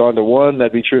true if they'd gone to 1.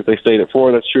 That'd be true if they stayed at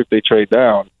 4. That's true if they trade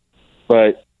down.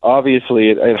 But obviously,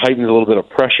 it heightens a little bit of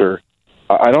pressure.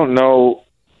 I don't know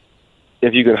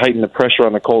if you could heighten the pressure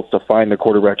on the Colts to find a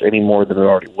quarterback any more than it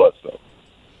already was, though.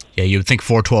 Yeah, you would think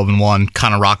 4-12-1,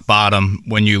 kind of rock bottom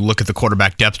when you look at the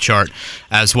quarterback depth chart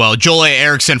as well. Joel A.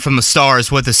 Erickson from the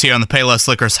Stars with us here on the Payless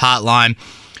Liquors hotline.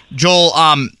 Joel,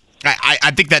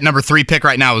 I think that number 3 pick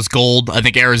right now is gold. I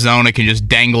think Arizona can just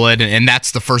dangle it, and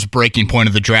that's the first breaking point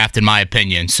of the draft, in my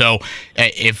opinion. So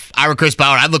if I were Chris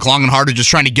Ballard, I'd look long and hard at just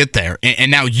trying to get there. And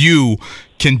now you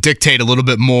can dictate a little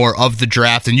bit more of the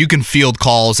draft, and you can field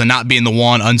calls and not being the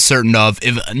one uncertain of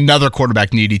if another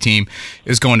quarterback-needy team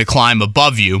is going to climb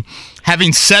above you.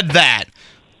 Having said that,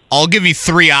 I'll give you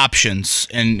 3 options,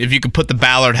 and if you could put the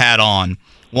Ballard hat on.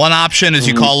 One option is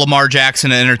you call Lamar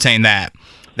Jackson and entertain that.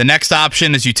 The next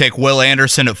option is you take Will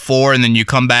Anderson at 4, and then you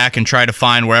come back and try to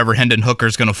find wherever Hendon Hooker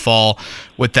is going to fall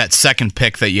with that second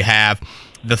pick that you have.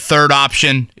 The third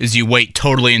option is you wait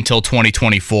totally until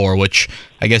 2024, which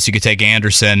I guess you could take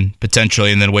Anderson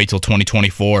potentially and then wait till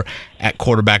 2024 at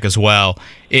quarterback as well.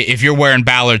 If you're wearing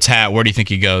Ballard's hat, where do you think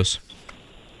he goes?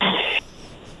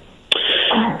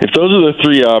 If those are the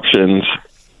 3 options,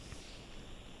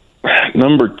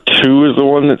 number 2 is the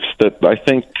one that I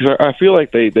think, cause I feel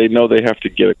like they know they have to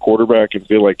get a quarterback and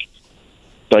feel like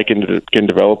Steichen can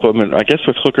develop them. And I guess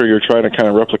with Hooker, you're trying to kind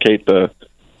of replicate the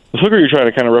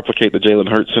Jalen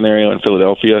Hurts scenario in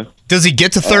Philadelphia. Does he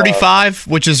get to 35,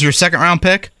 which is your second round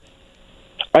pick?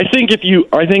 I think if you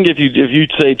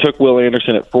say took Will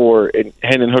Anderson at 4 and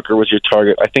Hendon Hooker was your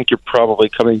target, I think you're probably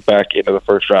coming back into the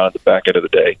first round at the back end of the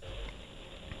day.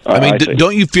 I mean,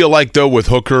 don't you feel like though with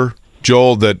Hooker,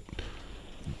 Joel, that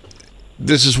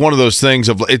this is one of those things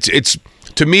of it's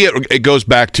to me it goes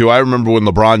back to I remember when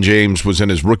LeBron James was in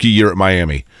his rookie year at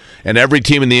Miami, and every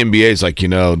team in the NBA is like,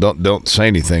 don't say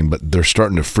anything, but they're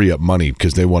starting to free up money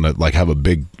because they want to like have a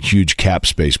big huge cap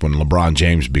space when LeBron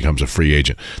James becomes a free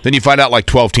agent. Then you find out like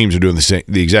 12 teams are doing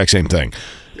the exact same thing.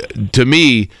 To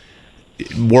me,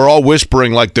 we're all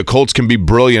whispering like the Colts can be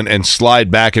brilliant and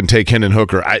slide back and take Hendon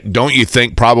Hooker. Don't you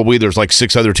think probably there's like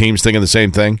 6 other teams thinking the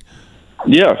same thing?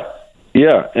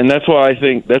 Yeah, and that's why I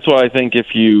think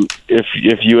if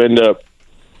you end up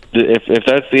if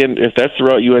that's the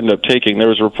route you end up taking, there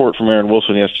was a report from Aaron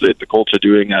Wilson yesterday that the Colts are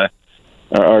going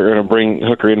to bring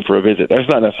Hooker in for a visit. That's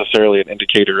not necessarily an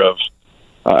indicator of.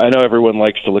 I know everyone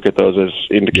likes to look at those as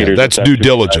indicators. Yeah, that's due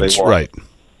diligence, right?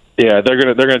 Yeah, they're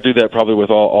gonna do that probably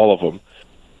with all of them,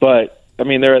 but I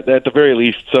mean they're at the very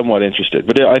least somewhat interested.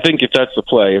 But I think if that's the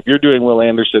play, if you're doing Will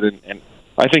Anderson and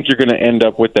I think you're going to end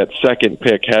up with that second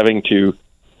pick having to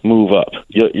move up.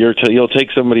 You'll take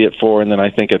somebody at 4, and then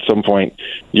I think at some point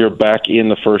you're back in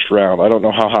the first round. I don't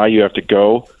know how high you have to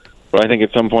go, but I think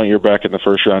at some point you're back in the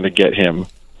first round to get him,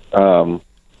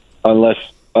 unless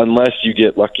you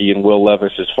get lucky and Will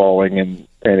Levis is falling, and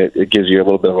it gives you a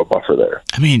little bit of a buffer there.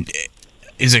 I mean,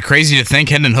 is it crazy to think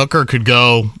Hendon Hooker could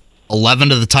go 11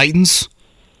 to the Titans?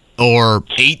 or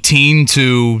 18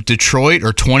 to Detroit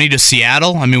or 20 to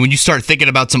Seattle. I mean, when you start thinking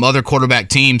about some other quarterback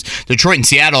teams, Detroit and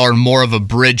Seattle are more of a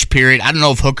bridge period. I don't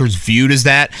know if Hooker's viewed as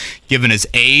that given his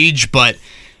age, but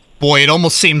boy, it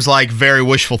almost seems like very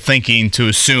wishful thinking to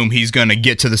assume he's going to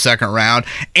get to the second round.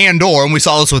 And we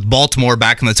saw this with Baltimore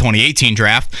back in the 2018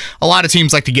 draft, a lot of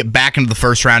teams like to get back into the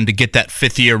first round to get that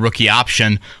fifth-year rookie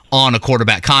option on a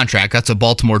quarterback contract. That's what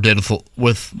Baltimore did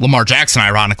with Lamar Jackson,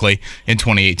 ironically, in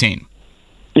 2018.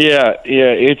 Yeah,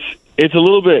 it's a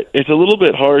little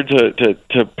bit hard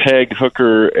to peg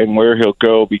Hooker and where he'll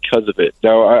go because of it.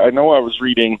 Now, I know I was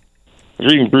reading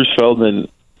Bruce Feldman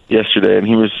yesterday, and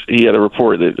he had a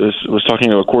report that was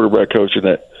talking to a quarterback coach, and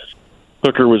that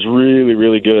Hooker was really,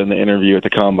 really good in the interview at the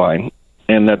combine,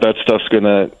 and that stuff's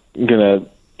gonna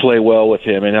play well with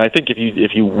him. And I think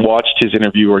if you watched his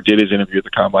interview or did his interview at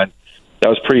the combine, that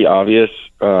was pretty obvious.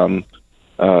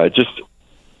 Just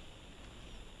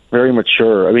very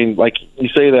mature. I mean, like, you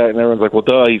say that, and everyone's like, "Well,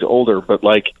 duh, he's older," but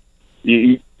like,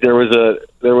 there was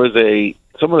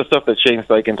some of the stuff that Shane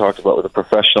Steichen talked about with the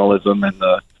professionalism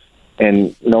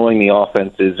and knowing the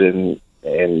offenses and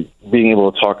being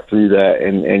able to talk through that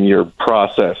and your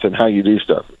process and how you do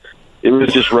stuff. It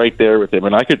was just right there with him.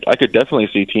 And I could definitely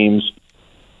see teams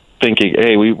thinking,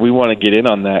 hey, we want to get in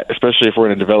on that, especially if we're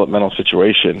in a developmental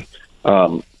situation.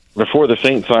 Before the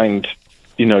Saints signed,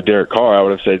 Derek Carr, I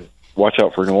would have said, watch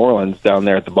out for New Orleans down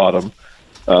there at the bottom,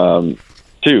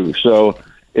 too. So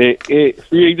free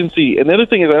agency. And the other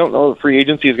thing is, I don't know if free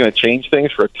agency is going to change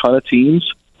things for a ton of teams.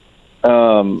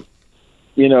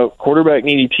 Quarterback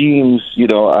needy teams,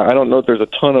 I don't know if there's a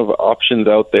ton of options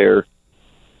out there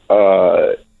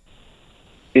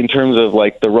in terms of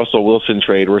like the Russell Wilson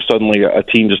trade, where suddenly a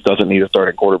team just doesn't need a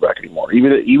starting quarterback anymore.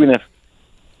 Even if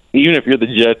you're the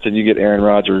Jets and you get Aaron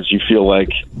Rodgers, you feel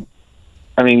like,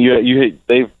 I mean,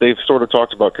 they've sort of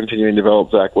talked about continuing to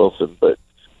develop Zach Wilson, but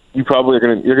you're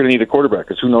going to need a quarterback,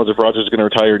 because who knows if Rodgers is going to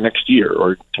retire next year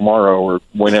or tomorrow or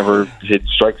whenever it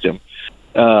strikes him.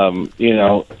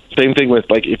 Same thing with,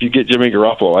 like, if you get Jimmy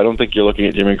Garoppolo, I don't think you're looking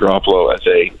at Jimmy Garoppolo as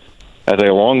a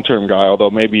long-term guy, although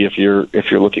maybe if you're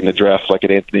looking to draft like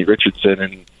an Anthony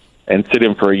Richardson and sit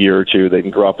him for a year or two, then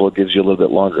Garoppolo gives you a little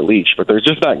bit longer leash. But there's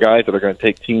just not guys that are going to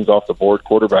take teams off the board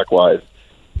quarterback-wise.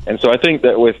 And so I think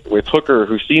that with Hooker,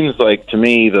 who seems like, to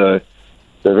me, the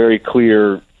very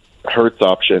clear Hurts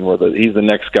option, where he's the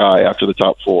next guy after the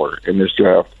top four in this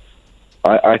draft,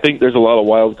 I think there's a lot of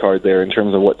wild card there in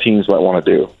terms of what teams might want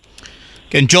to do.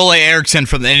 And Joel A. Erickson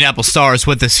from the Indianapolis Star is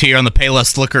with us here on the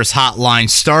Payless Liquors hotline.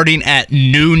 Starting at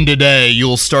noon today,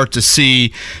 you'll start to see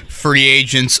free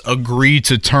agents agree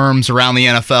to terms around the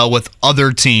NFL with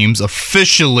other teams.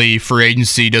 Officially, free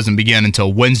agency doesn't begin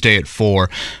until Wednesday at 4,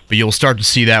 but you'll start to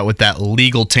see that with that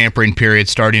legal tampering period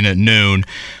starting at noon.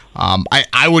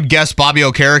 I would guess Bobby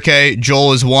Okereke,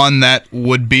 Joel, is one that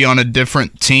would be on a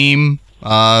different team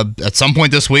at some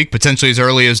point this week, potentially as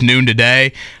early as noon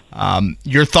today.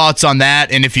 Your thoughts on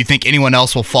that, and if you think anyone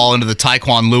else will fall into the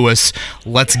Tyquan Lewis,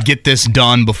 let's get this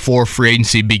done before free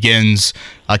agency begins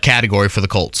category for the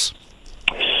Colts?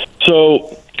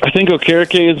 So I think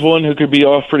Okereke is one who could be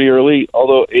off pretty early,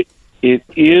 although it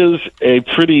is a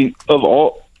pretty, of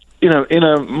all, in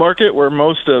a market where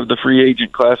most of the free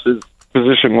agent classes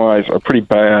position-wise are pretty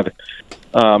bad.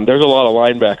 There's a lot of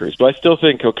linebackers, but I still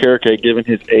think Okereke, given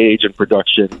his age and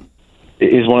production,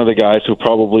 is one of the guys who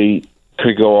probably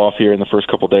could go off here in the first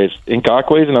couple of days.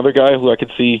 Ngakoue is another guy who I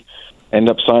could see end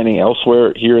up signing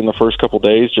elsewhere here in the first couple of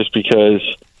days, just because.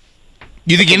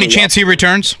 You think any chance he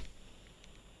returns?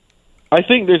 I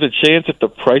think there's a chance if the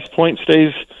price point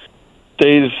stays,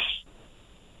 so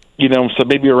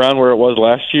maybe around where it was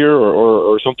last year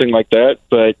or something like that.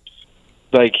 But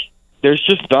like, there's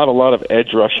just not a lot of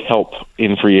edge rush help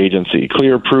in free agency,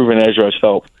 clear, proven edge rush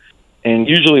help. And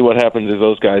usually what happens is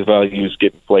those guys' values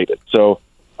get inflated. So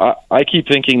I keep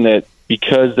thinking that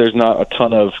because there's not a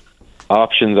ton of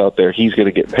options out there, he's going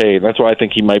to get paid. That's why I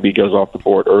think he maybe goes off the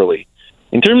board early.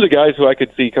 In terms of guys who I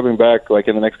could see coming back like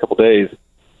in the next couple of days,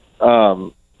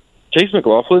 Chase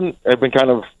McLaughlin, I've been kind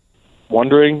of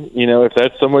wondering, if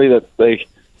that's somebody that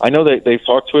I know they've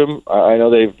talked to him. I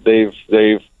know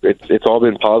it's all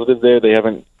been positive there. They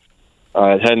haven't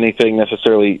had anything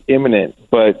necessarily imminent,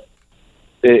 but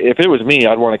if it was me,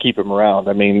 I'd want to keep him around.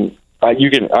 I mean,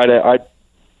 I'd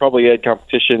probably add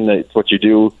competition. That's what you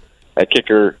do at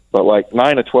kicker, but like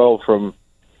 9 of 12 from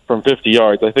 50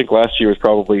 yards. I think last year was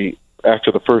probably,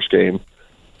 after the first game,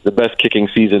 the best kicking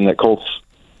season that Colts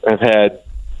have had,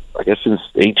 I guess, since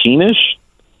 18-ish.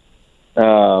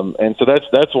 And so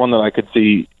that's one that I could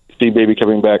see maybe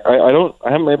coming back. I haven't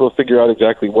been able to figure out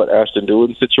exactly what Ashton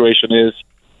Dullin's situation is.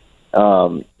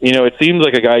 It seems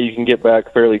like a guy you can get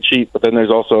back fairly cheap, but then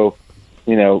there's also,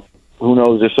 who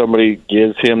knows if somebody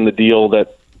gives him the deal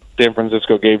that San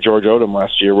Francisco gave George Odom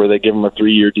last year, where they give him a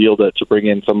 3-year deal to bring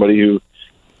in somebody who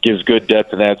gives good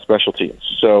depth and adds special teams.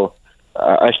 So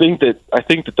I think that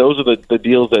those are the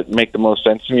deals that make the most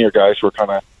sense to me, are guys who are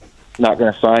kind of not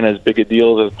going to sign as big a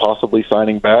deal as possibly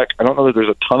signing back. I don't know that there's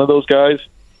a ton of those guys.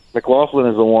 McLaughlin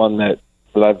is the one that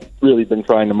I've really been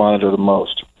trying to monitor the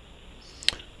most.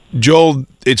 Joel,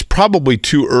 it's probably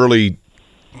too early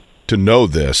to know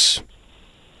this,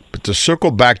 but to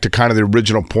circle back to kind of the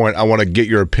original point, I want to get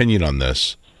your opinion on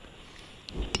this.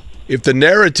 If the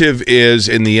narrative is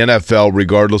in the NFL,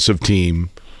 regardless of team,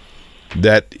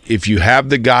 that if you have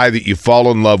the guy that you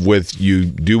fall in love with, you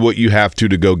do what you have to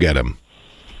go get him.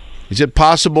 Is it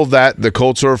possible that the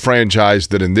Colts are a franchise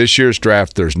that in this year's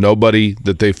draft there's nobody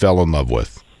that they fell in love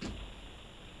with?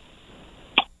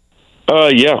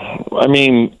 Yeah. I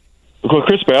mean,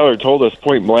 Chris Ballard told us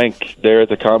point blank there at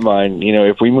the Combine,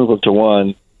 if we move up to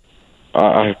 1,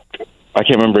 I can't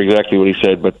remember exactly what he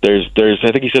said, but there's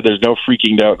I think he said there's no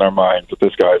freaking doubt in our minds that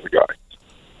this guy is a guy.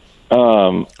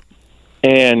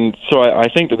 And so I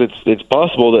think that it's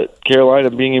possible that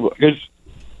Carolina being able, because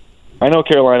I know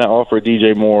Carolina offered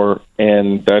DJ Moore,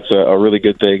 and that's a really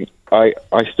good thing. I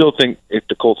still think if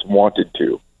the Colts wanted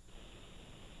to,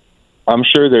 I'm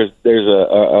sure there's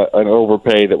an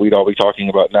overpay that we'd all be talking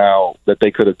about now that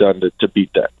they could have done to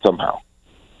beat that somehow.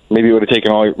 Maybe it would have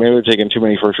taken too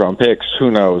many first round picks. Who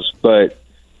knows? But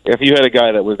if you had a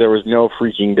guy there was no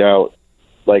freaking doubt,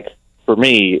 like for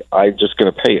me, I'm just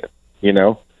going to pay it.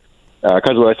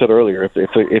 Because what I said earlier,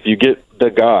 if you get the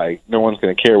guy, no one's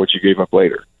going to care what you gave up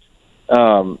later.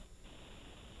 The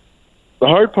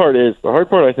hard part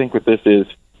I think with this is,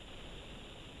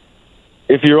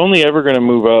 if you're only ever going to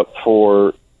move up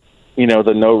for,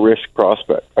 the no risk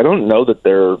prospect, I don't know that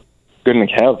they're going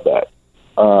to have that.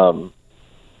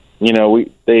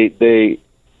 The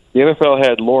NFL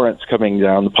had Lawrence coming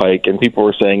down the pike, and people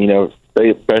were saying,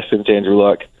 best since Andrew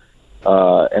Luck,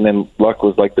 and then Luck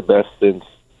was like the best since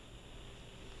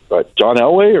John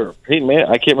Elway or Peyton Manning.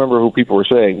 I can't remember who people were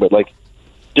saying, but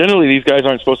generally these guys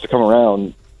aren't supposed to come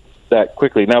around that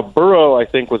quickly. Now Burrow, I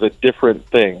think, was a different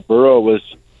thing. Burrow was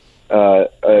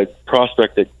a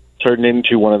prospect that turned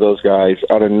into one of those guys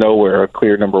out of nowhere, a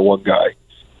clear number 1 guy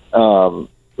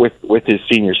with his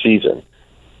senior season.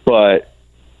 But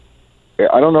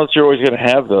I don't know if you're always going to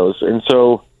have those, and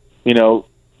so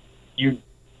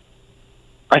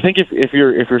I think if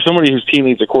you're somebody whose team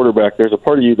needs a quarterback, there's a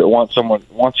part of you that wants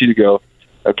you to go,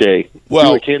 okay, do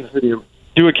what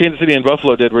Kansas City and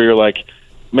Buffalo did, where you're like,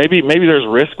 maybe there's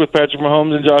risk with Patrick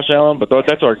Mahomes and Josh Allen, but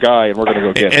that's our guy, and we're going to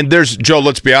go get him. And there's, Joe,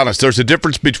 let's be honest, there's a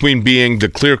difference between being the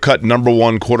clear-cut number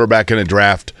 1 quarterback in a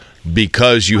draft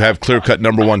because you have clear-cut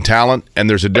number 1 talent, and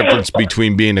there's a difference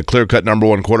between being a clear-cut number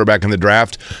 1 quarterback in the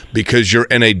draft because you're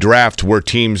in a draft where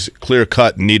teams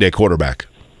clear-cut need a quarterback.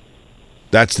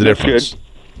 That's the difference.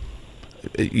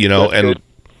 Good.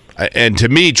 And to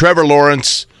me, Trevor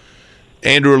Lawrence,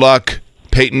 Andrew Luck,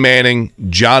 Peyton Manning,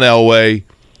 John Elway,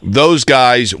 those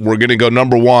guys were going to go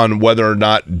number 1 whether or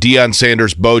not Deion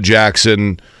Sanders, Bo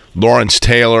Jackson, Lawrence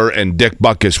Taylor, and Dick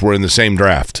Butkus were in the same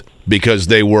draft because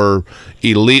they were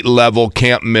elite level,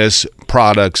 can't miss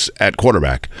products at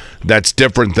quarterback. That's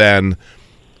different than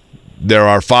there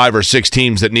are 5 or 6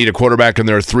 teams that need a quarterback, and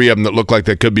there are 3 of them that look like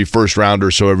they could be first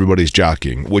rounders, so everybody's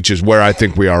jockeying, which is where I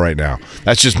think we are right now.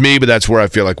 That's just me, but that's where I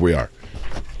feel like we are.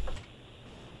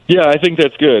 Yeah, I think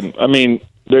that's good. I mean,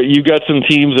 you've got some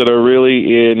teams that are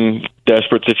really in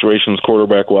desperate situations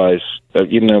quarterback-wise.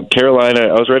 Carolina,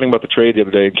 I was writing about the trade the other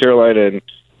day, Carolina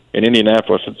and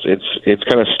Indianapolis, it's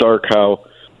kind of stark how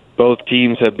both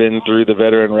teams have been through the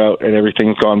veteran route and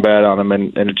everything's gone bad on them,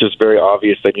 and it's just very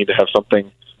obvious they need to have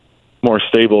something more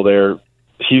stable there.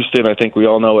 Houston, I think we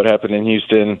all know what happened in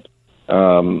Houston.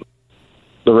 The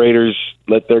Raiders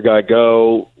let their guy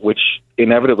go, which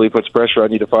inevitably puts pressure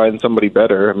on you to find somebody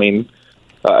better. I mean,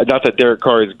 not that Derek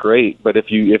Carr is great, but if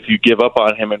you give up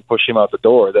on him and push him out the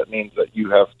door, that means that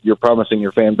you're promising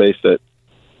your fan base that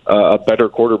a better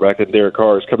quarterback than Derek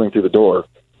Carr is coming through the door.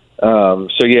 I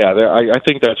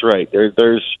think that's right.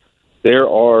 There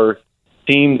are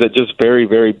teams that just very,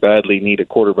 very badly need a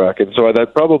quarterback, and so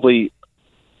that probably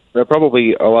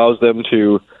allows them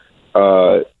to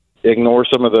ignore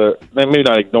some of the, maybe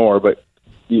not ignore, but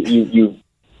you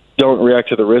don't react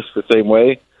to the risk the same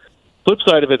way. Flip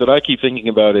side of it that I keep thinking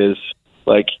about is,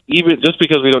 even just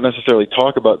because we don't necessarily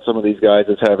talk about some of these guys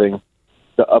as having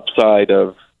the upside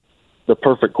of the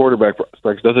perfect quarterback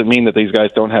prospects doesn't mean that these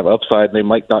guys don't have upside and they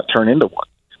might not turn into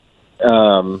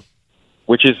one.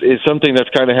 which is something that's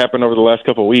kind of happened over the last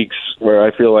couple of weeks, where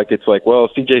I feel like it's like, well,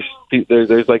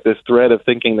 there's like this thread of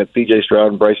thinking that C.J.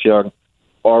 Stroud and Bryce Young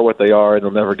are what they are and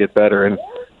they'll never get better. And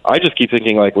I just keep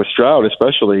thinking, like with Stroud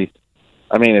especially,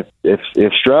 I mean,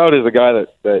 if Stroud is a guy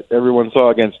that everyone saw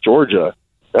against Georgia,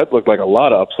 that looked like a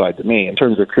lot of upside to me in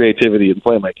terms of creativity and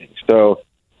playmaking. So,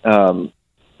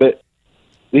 but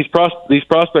these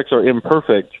prospects are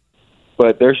imperfect,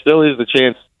 but there still is the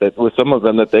chance that with some of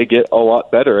them that they get a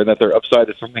lot better and that their upside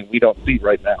is something we don't see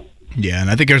right now. Yeah, and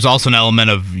I think there's also an element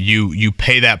of you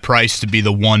pay that price to be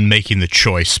the one making the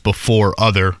choice before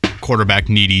other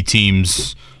quarterback-needy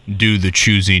teams do the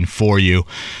choosing for you.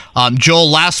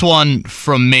 Joel, last one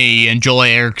from me, and Joel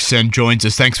Erickson joins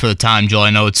us. Thanks for the time, Joel.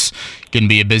 I know it's going to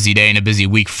be a busy day and a busy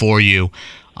week for you.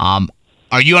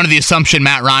 Are you under the assumption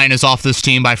Matt Ryan is off this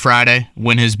team by Friday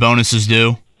when his bonus is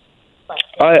due?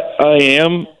 I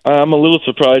am. I'm a little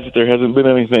surprised that there hasn't been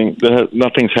anything.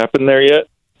 Nothing's happened there yet.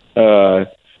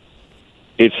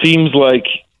 It seems like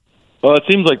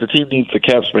the team needs the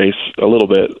cap space a little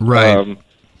bit, right?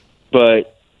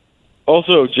 But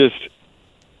also,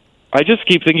 I just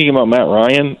keep thinking about Matt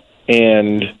Ryan,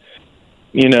 and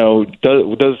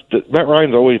Matt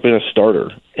Ryan's always been a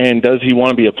starter, and does he want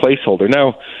to be a placeholder?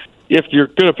 Now, if you're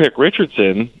going to pick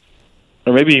Richardson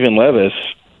or maybe even Levis,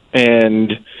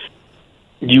 and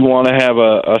you want to have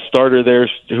a starter there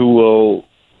who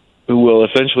will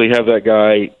essentially have that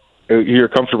guy you're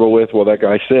comfortable with while that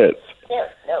guy sits.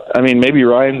 I mean, maybe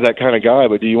Ryan's that kind of guy,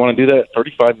 but do you want to do that at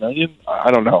 $35 million?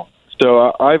 I don't know.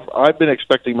 So I've been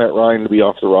expecting Matt Ryan to be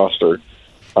off the roster.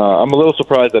 I'm a little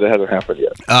surprised that it hasn't happened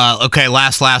yet. Okay,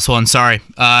 last one. Sorry.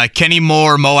 Kenny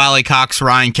Moore, Mo Alley Cox,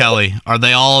 Ryan Kelly. Are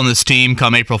they all on this team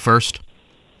come April 1st?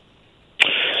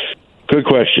 Good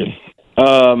question.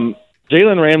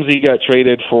 Jalen Ramsey got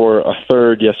traded for a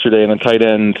third yesterday and a tight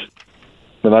end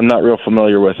that I'm not real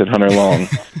familiar with in Hunter Long.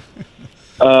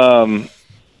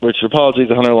 Which, apologies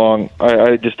to Hunter Long.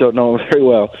 I just don't know him very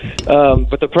well.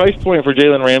 But the price point for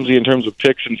Jalen Ramsey in terms of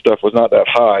picks and stuff was not that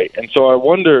high. And so I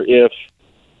wonder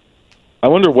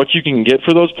what you can get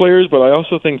for those players, but I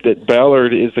also think that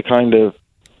Ballard is the kind of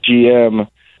GM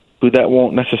who that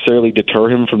won't necessarily deter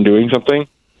him from doing something.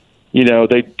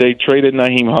 They traded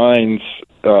Nyheim Hines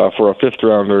for a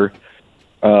fifth-rounder,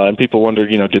 and people wondered,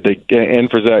 did they get in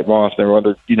for Zach Moss? They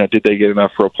wondered, did they get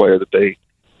enough for a player that they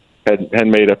had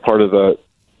made a part of the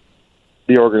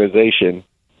organization.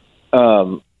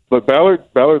 But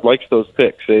Ballard likes those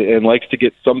picks and likes to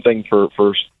get something for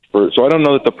so I don't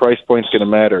know that the price point's going to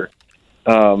matter.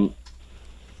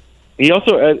 He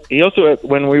also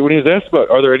when he was asked about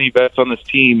are there any vets on this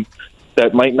team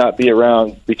that might not be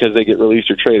around because they get released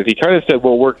or traded, he kind of said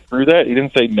we'll work through that. He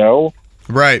didn't say no,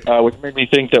 right? Which made me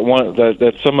think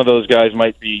that some of those guys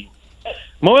might be.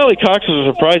 Mo Alley Cox was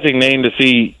a surprising name to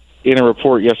see in a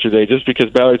report yesterday, just because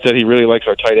Ballard said he really likes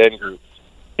our tight end group.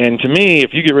 And to me,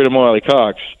 if you get rid of Mo Alley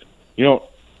Cox, you don't,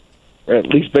 at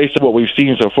least based on what we've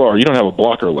seen so far, you don't have a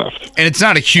blocker left. And it's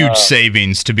not a huge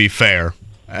savings, to be fair.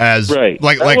 Right.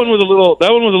 That one was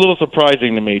a little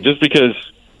surprising to me, just because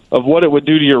of what it would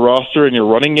do to your roster and your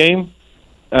running game.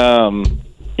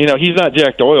 He's not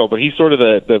Jack Doyle, but he's sort of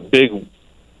the big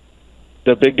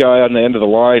guy on the end of the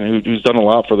line who's done a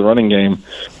lot for the running game.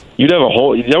 You'd have a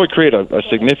hole. That would create a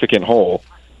significant hole.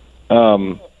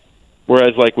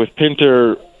 Whereas, like with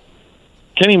Pinter,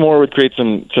 Kenny Moore would create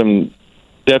some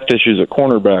depth issues at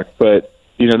cornerback. But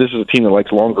this is a team that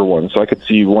likes longer ones, so I could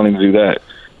see you wanting to do that.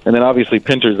 And then obviously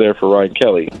Pinter's there for Ryan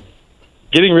Kelly.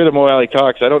 Getting rid of Mo Alley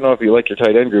Cox, I don't know if you like your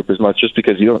tight end group as much, just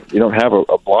because you don't have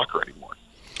a blocker anymore.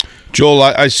 Joel,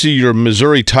 I see your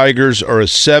Missouri Tigers are a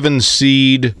 7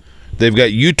 seed. They've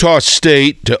got Utah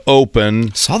State to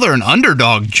open. Saw they're an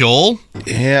underdog, Joel.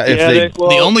 Yeah,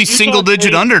 the only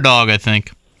single-digit underdog, I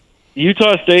think.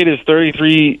 Utah State is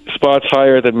 33 spots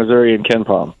higher than Missouri and Ken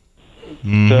Palm.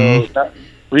 Mm-hmm. So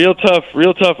real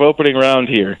tough opening round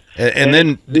here. And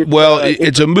then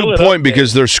it's a moot point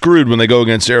because they're screwed when they go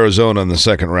against Arizona in the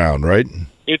second round, right?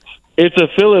 It's a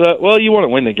fill it up. Well, you want to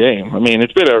win the game. I mean,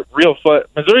 it's been a real fun.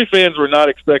 Missouri fans were not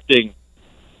expecting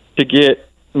to get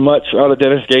much out of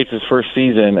Dennis Gates' first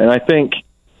season, and I think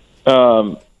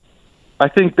them.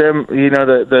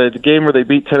 The game where they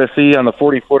beat Tennessee on the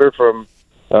 40-footer from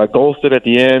Golston at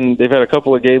the end. They've had a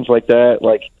couple of games like that.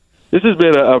 Like, this has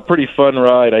been a pretty fun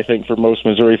ride, I think, for most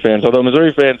Missouri fans. Although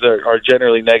Missouri fans are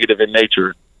generally negative in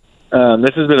nature,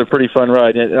 this has been a pretty fun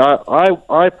ride. And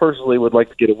I personally would like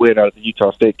to get a win out of the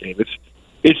Utah State game.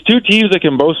 It's two teams that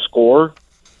can both score,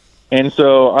 and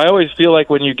so I always feel like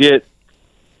when you get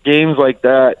games like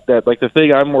that like the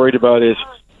thing I'm worried about is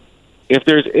if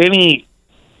there's any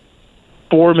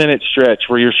 4-minute stretch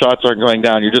where your shots aren't going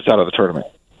down, you're just out of the tournament.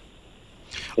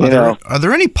 Are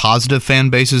there any positive fan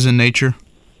bases in nature?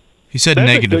 He said That's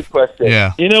negative. a good question.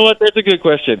 Yeah. You know what? That's a good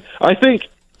question. I think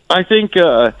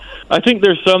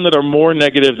there's some that are more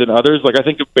negative than others. Like I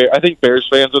think Bears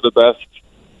fans are the best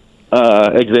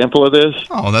example of this.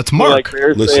 Oh, that's Mark.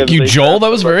 Listen, Thank you, Joel. That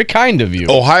was very kind of you.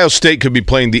 Ohio State could be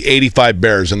playing the 85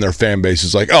 Bears, and their fan base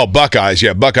is like, "Oh, Buckeyes,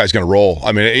 yeah, Buckeyes going to roll."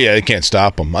 I mean, yeah, they can't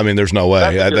stop them. I mean, there's no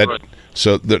way.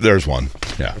 So there's one.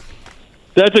 Yeah,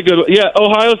 that's a good one. Yeah,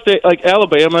 Ohio State, like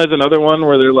Alabama, is another one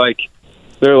where they're like,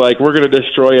 we're going to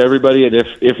destroy everybody, and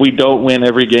if we don't win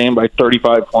every game by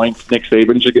 35 points, Nick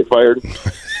Saban should get fired.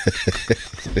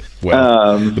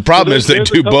 Well, the problem is they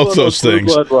do both those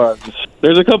things.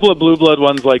 There's a couple of blue blood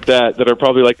ones like that are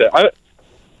probably like that.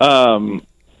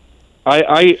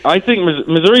 I think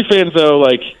Missouri fans though,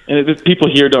 like, and people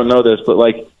here don't know this, but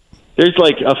like, there's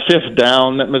like a fifth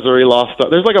down that Missouri lost.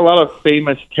 There's like a lot of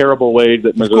famous terrible ways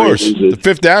that Missouri loses. The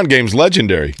fifth down game's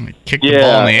legendary. Kick the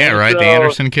ball in the air, right? The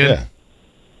Anderson kid. Yeah.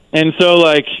 And so,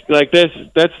 like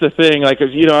that's the thing. Like,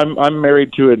 I'm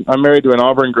married to an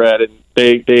Auburn grad, and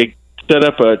they set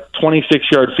up a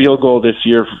 26-yard field goal this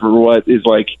year for what is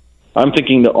like, I'm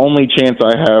thinking the only chance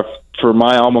I have for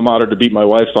my alma mater to beat my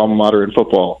wife's alma mater in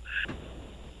football.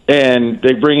 And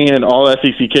they bring in an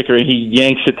all-SEC kicker, and he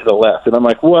yanks it to the left. And I'm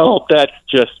like, well, that's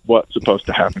just what's supposed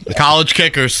to happen. College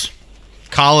kickers.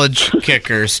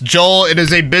 Joel, it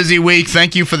is a busy week.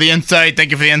 Thank you for the insight.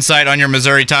 Thank you for the insight on your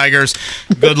Missouri Tigers.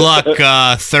 Good luck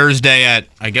Thursday at,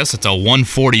 I guess it's a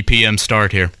 1:40 p.m.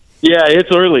 start here. Yeah, it's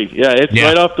early. Yeah, it's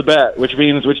right off the bat, which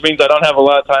means I don't have a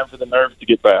lot of time for the nerves to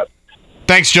get bad.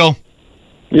 Thanks, Joel.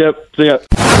 Yep. See ya.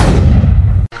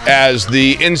 As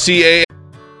the NCAA.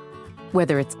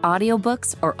 Whether it's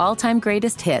audiobooks or all-time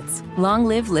greatest hits, long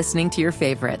live listening to your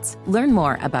favorites. Learn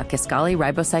more about Kisqali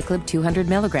Ribociclib 200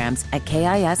 milligrams at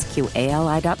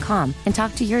KISQALI.com and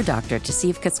talk to your doctor to see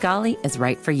if Kisqali is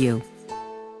right for you.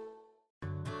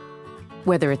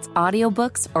 Whether it's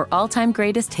audiobooks or all-time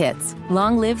greatest hits,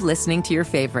 long live listening to your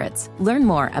favorites. Learn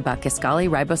more about Kisqali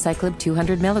Ribociclib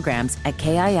 200 milligrams at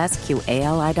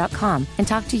KISQALI.com and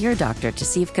talk to your doctor to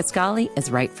see if Kisqali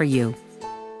is right for you.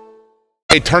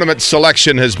 A tournament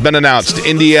selection has been announced.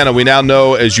 Indiana, we now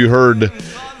know, as you heard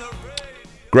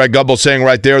Greg Gumbel saying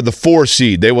right there, the 4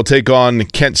 seed. They will take on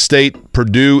Kent State.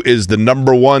 Purdue is the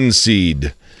number 1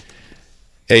 seed.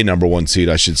 A number 1 seed,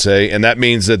 I should say. And that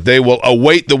means that they will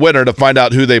await the winner to find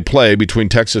out who they play between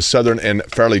Texas Southern and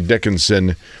Fairleigh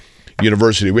Dickinson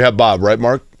University. We have Bob, right,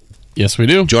 Mark? Yes, we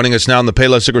do. Joining us now on the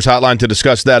Payless Liquors Hotline to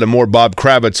discuss that and more, Bob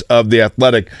Kravitz of The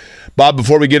Athletic. Bob,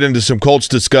 before we get into some Colts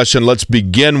discussion, let's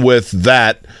begin with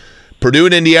that. Purdue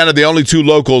and Indiana, the only 2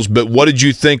 locals, but what did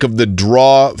you think of the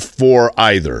draw for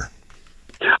either?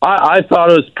 I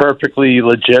thought it was perfectly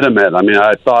legitimate. I mean,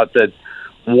 I thought that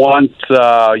once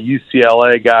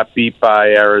UCLA got beat by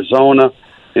Arizona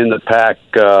in the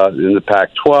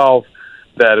Pac-12,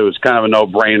 that it was kind of a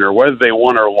no-brainer. Whether they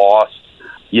won or lost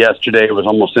yesterday, it was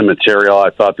almost immaterial.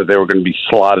 I thought that they were going to be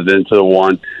slotted into the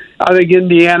 1. I think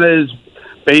Indiana is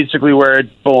basically where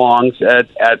it belongs at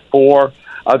 4.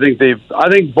 I think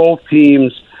both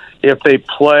teams, if they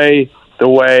play the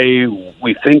way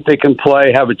we think they can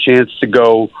play, have a chance to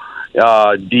go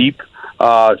deep,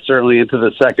 certainly into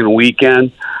the second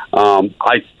weekend.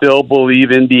 I still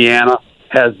believe Indiana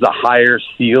has the higher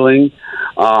ceiling.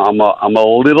 I'm a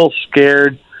little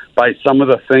scared by some of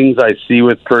the things I see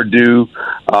with Purdue.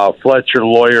 Fletcher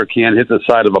Lawyer can't hit the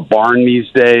side of a barn these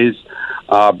days.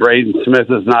 Braden Smith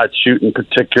is not shooting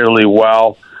particularly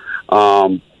well,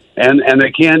 and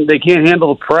they can't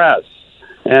handle the press.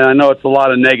 And I know it's a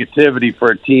lot of negativity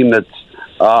for a team that's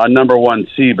a number 1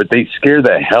 seed, but they scare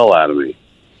the hell out of me.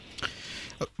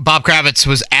 Bob Kravitz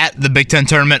was at the Big Ten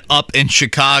tournament up in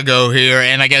Chicago here,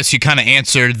 and I guess you kind of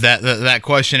answered that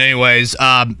question anyways.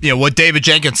 What David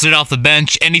Jenkins did off the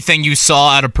bench, anything you saw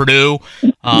out of Purdue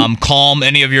calm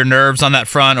any of your nerves on that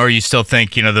front, or you still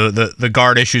think the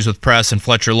guard issues with press and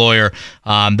Fletcher Lawyer,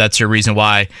 that's your reason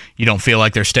why you don't feel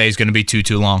like their stay is going to be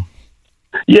too long?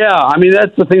 Yeah, I mean,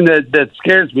 that's the thing that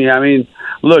scares me. I mean,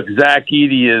 look, Zach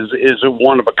Edey is a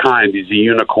one of a kind. He's a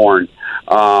unicorn.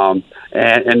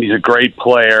 And he's a great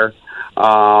player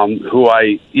who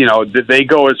they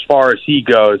go as far as he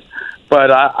goes.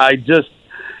 But I just,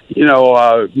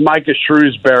 Micah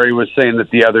Shrewsbury was saying that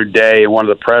the other day in one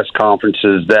of the press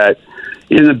conferences that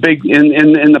in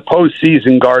the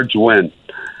postseason, guards win.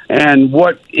 And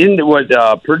what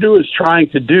Purdue is trying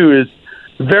to do is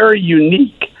very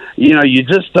unique. You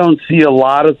just don't see a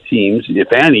lot of teams,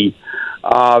 if any,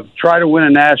 try to win a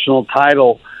national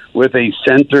title with a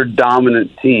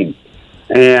center-dominant team.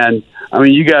 And I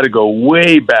mean, you got to go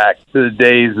way back to the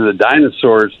days of the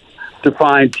dinosaurs to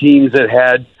find teams that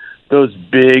had those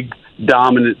big,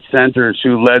 dominant centers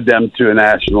who led them to a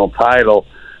national title.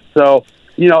 So,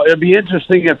 it'd be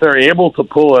interesting if they're able to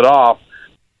pull it off,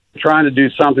 trying to do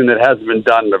something that hasn't been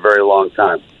done in a very long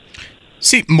time.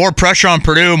 See, more pressure on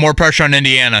Purdue, more pressure on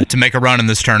Indiana to make a run in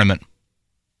this tournament.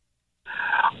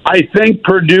 I think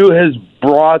Purdue has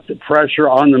brought the pressure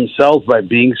on themselves by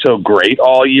being so great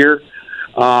all year.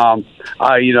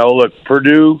 Look,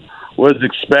 Purdue was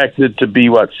expected to be,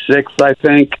 sixth, I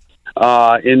think,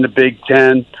 in the Big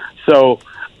Ten. So,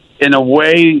 in a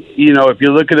way, if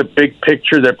you look at the big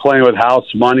picture, they're playing with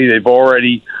house money. They've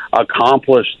already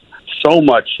accomplished so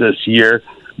much this year.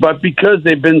 But because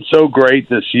they've been so great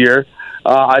this year,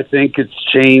 I think it's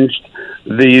changed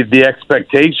the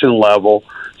expectation level.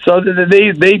 So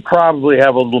they probably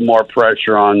have a little more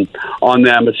pressure on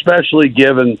them, especially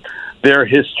given their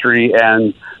history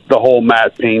and the whole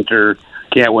Matt Painter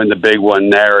can't win the big one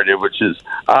narrative, which is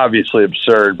obviously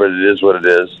absurd, but it is what it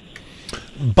is.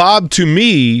 Bob, to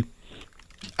me,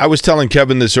 I was telling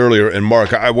Kevin this earlier, and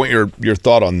Mark, I want your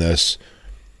thought on this.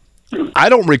 I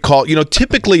don't recall,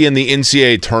 typically in the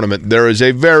NCAA tournament, there is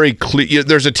a very clear,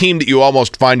 there's a team that you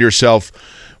almost find yourself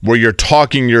where you're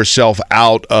talking yourself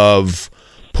out of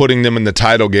putting them in the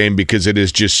title game because it is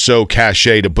just so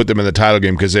cachet to put them in the title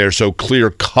game because they are so clear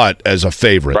cut as a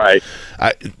favorite. Right.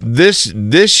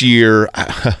 This year,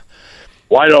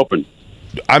 wide open.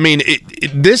 I mean,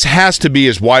 this has to be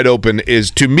as wide open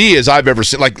to me as I've ever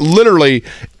seen. Like literally,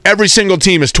 every single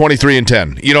team is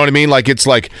 23-10. You know what I mean? Like it's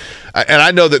like, and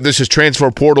I know that this is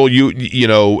transfer portal,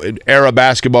 era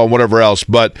basketball and whatever else.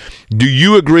 But do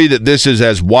you agree that this is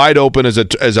as wide open as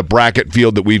a bracket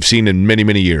field that we've seen in many,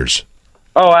 many years?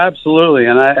 Oh, absolutely,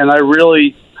 and I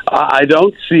really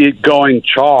don't see it going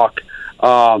chalk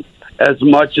as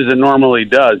much as it normally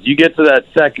does. You get to that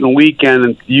second weekend,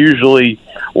 and usually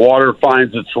water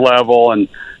finds its level, and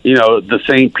the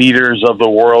St. Peters of the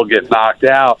world get knocked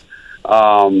out.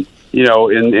 In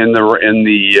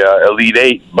the Elite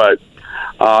Eight, but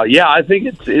I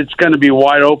think it's going to be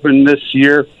wide open this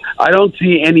year. I don't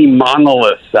see any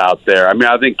monoliths out there. I mean,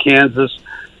 I think Kansas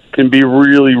can be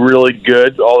really, really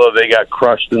good, although they got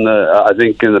crushed in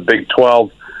the Big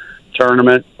 12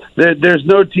 tournament. There's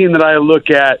no team that I look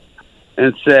at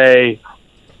and say,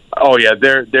 oh yeah,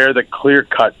 they're the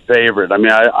clear-cut favorite. I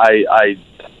mean, I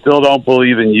still don't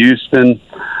believe in Houston.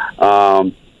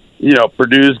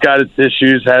 Purdue's got its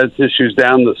issues, has its issues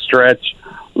down the stretch,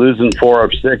 losing 4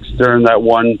 of 6 during that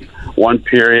one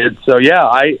period. So yeah,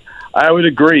 I would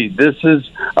agree. This is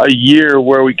a year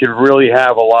where we could really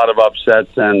have a lot of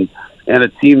upsets and a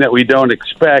team that we don't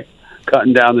expect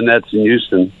cutting down the nets in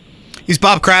Houston. He's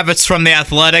Bob Kravitz from The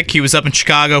Athletic. He was up in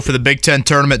Chicago for the Big Ten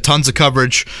tournament. Tons of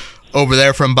coverage over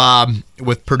there from Bob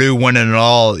with Purdue winning it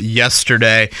all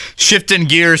yesterday. Shifting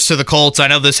gears to the Colts. I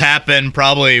know this happened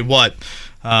probably,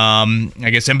 I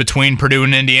guess in between Purdue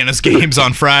and Indiana's games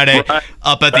on Friday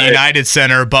up at the United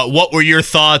Center. But what were your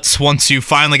thoughts once you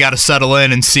finally got to settle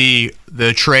in and see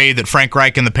the trade that Frank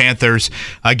Reich and the Panthers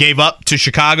gave up to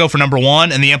Chicago for number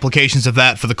 1 and the implications of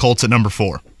that for the Colts at number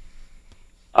 4?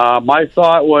 My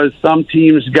thought was some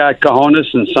teams got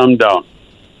cojones and some don't.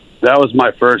 That was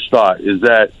my first thought, is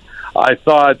that I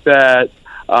thought that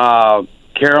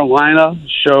Carolina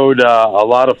showed a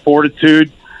lot of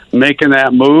fortitude making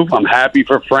that move. I'm happy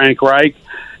for Frank Reich,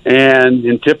 and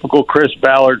in typical Chris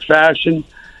Ballard fashion,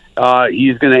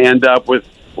 he's going to end up with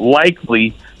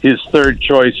likely his third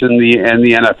choice in the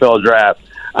NFL draft.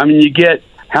 I mean,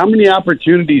 how many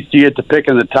opportunities do you get to pick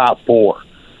in the top 4?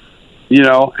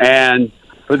 And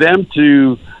for them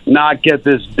to not get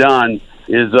this done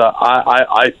is,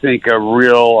 I think, a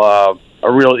real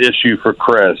issue for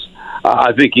Chris.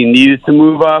 I think he needed to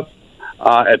move up.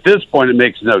 At this point, it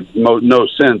makes no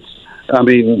sense. I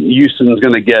mean, Houston's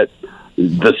going to get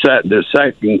the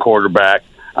second quarterback.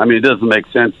 I mean, it doesn't make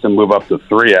sense to move up to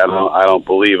 3. I don't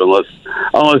believe,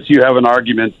 unless you have an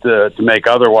argument to make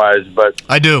otherwise. But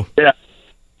I do. Yeah,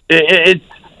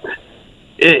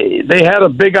 they had a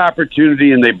big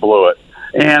opportunity and they blew it.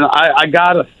 And I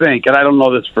got to think, and I don't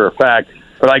know this for a fact,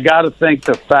 but I got to think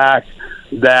the fact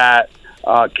that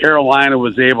Carolina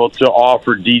was able to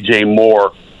offer DJ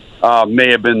Moore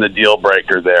may have been the deal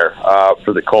breaker there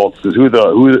for the Colts. Because who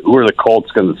are the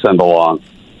Colts going to send along?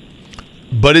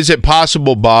 But is it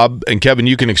possible, Bob, and Kevin,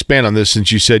 you can expand on this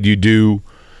since you said you do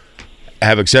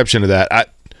have exception to that.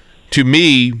 To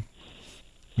me,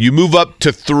 you move up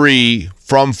to 3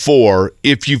 from 4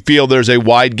 if you feel there's a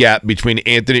wide gap between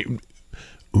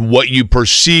what you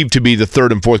perceive to be the third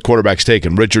and fourth quarterbacks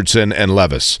taken, Richardson and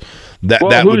Levis. That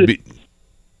would be.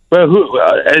 But who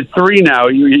at 3 now?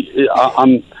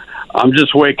 I'm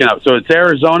just waking up. So it's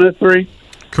Arizona at 3?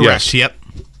 Correct. Yes. Yep.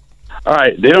 All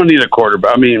right. They don't need a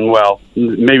quarterback. I mean, well,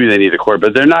 maybe they need a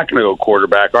quarterback, but they're not going to go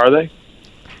quarterback, are they?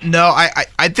 No,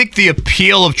 I think the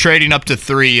appeal of trading up to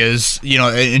 3 is,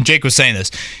 and Jake was saying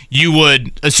this, you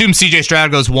would assume C.J.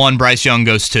 Stroud goes 1, Bryce Young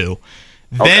goes 2.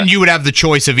 Then you would have the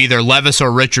choice of either Levis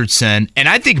or Richardson. And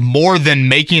I think more than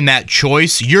making that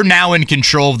choice, you're now in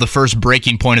control of the first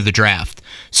breaking point of the draft.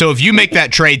 So if you make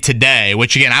that trade today,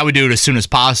 which again, I would do it as soon as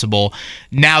possible,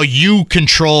 now you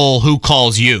control who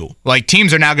calls you. Like,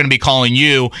 teams are now going to be calling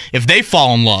you if they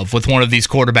fall in love with one of these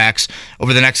quarterbacks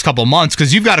over the next couple of months,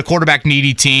 because you've got a quarterback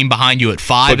needy team behind you at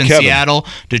 5 in Kevin, Seattle,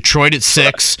 Detroit at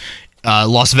 6,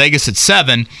 Las Vegas at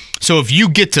 7. So if you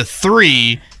get to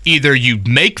 3, either you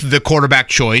make the quarterback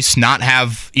choice, not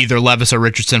have either Levis or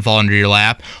Richardson fall into your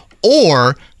lap,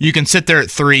 or you can sit there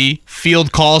at 3,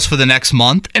 field calls for the next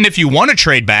month, and if you want to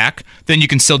trade back, then you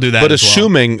can still do that. But as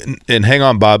assuming, and hang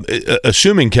on, Bob,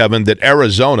 assuming, Kevin, that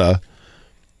Arizona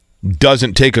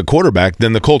doesn't take a quarterback,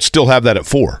 then the Colts still have that at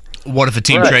 4. What if a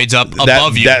team trades up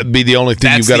above you? That'd be the only thing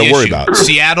That's you've got the to worry issue. about.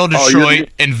 Seattle, Detroit,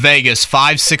 and Vegas,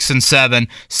 5, 6, and 7.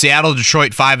 Seattle,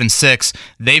 Detroit, 5 and 6.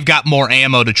 They've got more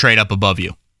ammo to trade up above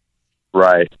you.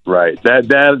 Right.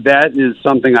 That is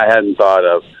something I hadn't thought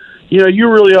of. You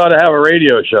really ought to have a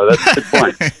radio show. That's a good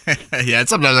point. Yeah,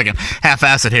 sometimes I can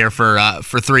half-ass it here for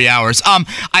 3 hours.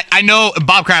 I know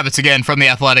Bob Kravitz, again, from The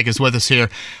Athletic, is with us here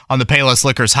on the Payless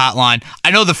Liquors hotline.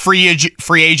 I know the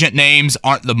free agent names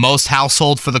aren't the most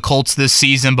household for the Colts this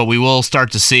season, but we will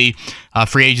start to see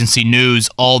free agency news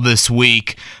all this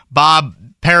week. Bob,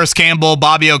 Paris Campbell,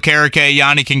 Bobby Okereke,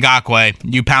 Yannick Ngakoue,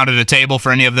 you pounded a table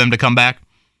for any of them to come back?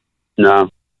 No.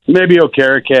 Maybe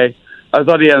Okereke. I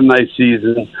thought he had a nice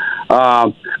season.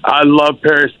 I love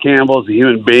Paris Campbell as a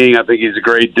human being. I think he's a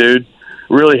great dude.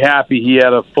 Really happy he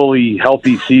had a fully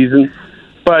healthy season.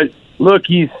 But look,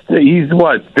 he's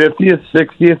what, 50th,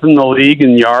 60th in the league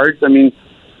in yards? I mean,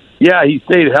 yeah, he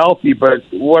stayed healthy, but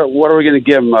what are we going to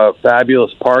give him, a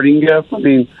fabulous parting gift? I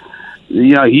mean,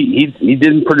 he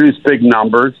didn't produce big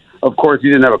numbers. Of course, he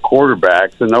didn't have a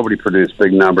quarterback, so nobody produced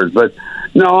big numbers. But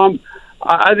no,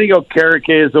 I think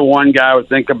Okereke is the one guy I would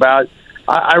think about.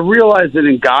 I realize that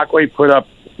Ngakoue put up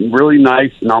really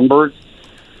nice numbers,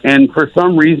 and for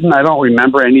some reason I don't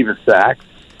remember any of his sacks.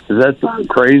 Does that sound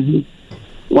crazy?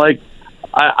 Like,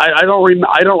 I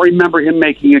don't remember him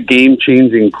making a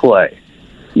game-changing play,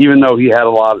 even though he had a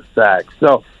lot of sacks.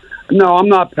 So, no, I'm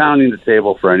not pounding the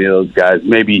table for any of those guys.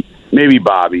 Maybe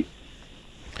Bobby.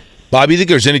 Bob, you think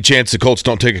there's any chance the Colts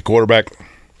don't take a quarterback?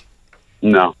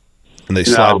 No. And they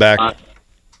slide back?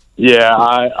 Yeah,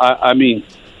 I mean,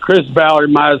 Chris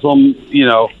Ballard might as well,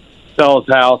 sell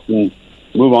his house and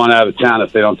move on out of town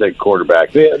if they don't take a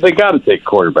quarterback. They got to take a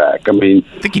quarterback. I mean,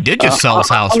 I think he did just sell his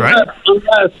house, right?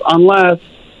 Unless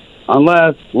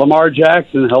Lamar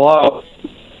Jackson, hello.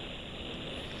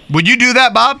 Would you do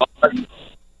that, Bob?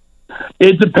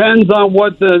 It depends on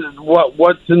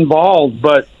what's involved,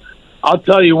 but I'll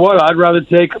tell you what, I'd rather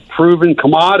take a proven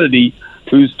commodity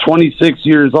who's 26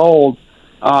 years old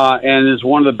and is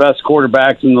one of the best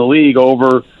quarterbacks in the league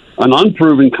over an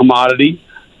unproven commodity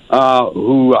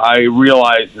who I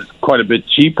realize is quite a bit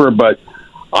cheaper, but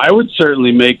I would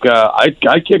certainly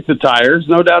I kick the tires,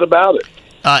 no doubt about it.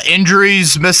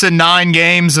 Injuries, missing 9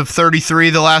 games of 33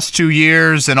 the last 2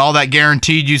 years, and all that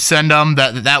guaranteed you send them,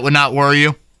 that would not worry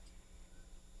you?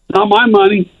 Not my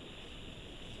money.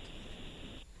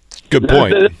 Good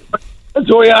point. That's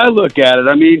the way I look at it.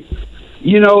 I mean,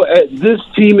 this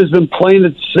team has been playing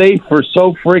it safe for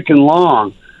so freaking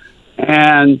long,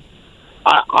 and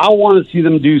I want to see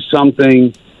them do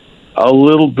something a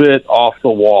little bit off the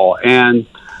wall. And,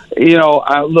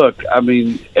 look, I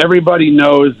mean, everybody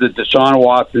knows that Deshaun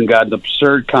Watson got an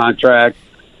absurd contract,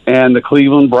 and the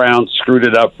Cleveland Browns screwed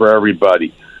it up for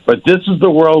everybody. But this is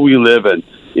the world we live in.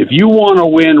 If you want to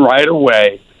win right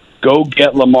away, go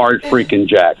get Lamar freaking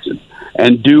Jackson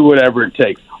and do whatever it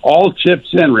takes. All chips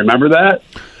in, remember that?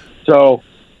 So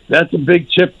that's a big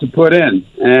chip to put in,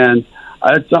 and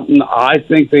that's something I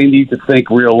think they need to think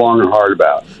real long and hard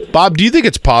about. Bob, do you think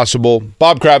it's possible?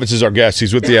 Bob Kravitz is our guest.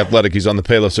 He's with The Athletic. He's on the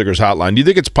Payless Liquors hotline. Do you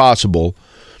think it's possible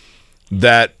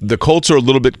that the Colts are a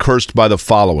little bit cursed by the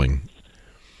following?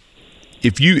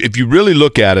 If you really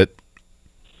look at it,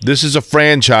 this is a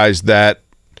franchise that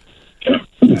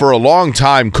for a long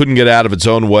time couldn't get out of its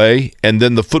own way, and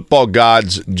then the football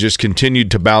gods just continued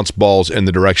to bounce balls in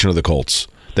the direction of the Colts.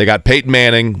 They got Peyton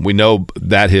Manning. We know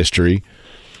that history.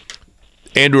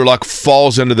 Andrew Luck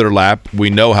falls into their lap. We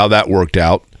know how that worked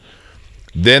out.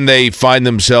 Then they find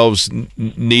themselves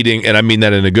needing, and I mean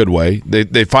that in a good way,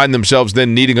 they find themselves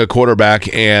then needing a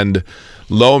quarterback, and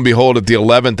lo and behold, at the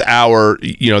 11th hour,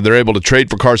 they're able to trade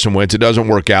for Carson Wentz. It doesn't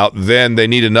work out. Then they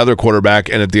need another quarterback,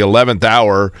 and at the 11th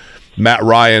hour, Matt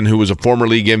Ryan, who was a former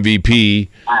league MVP,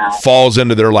 falls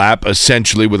into their lap,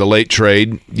 essentially, with a late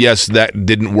trade. Yes, that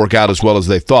didn't work out as well as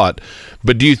they thought.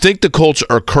 But do you think the Colts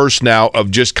are cursed now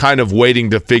of just kind of waiting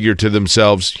to figure to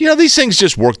themselves, these things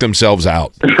just work themselves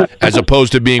out, as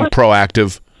opposed to being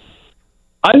proactive?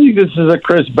 I think this is a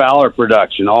Chris Ballard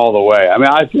production all the way. I mean,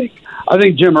 I think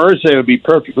Jim Irsay would be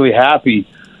perfectly happy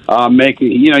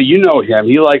making. You know him.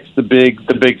 He likes the big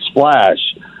splash.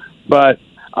 But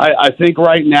I think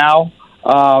right now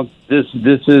this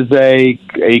is a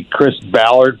Chris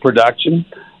Ballard production.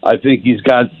 I think he's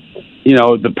got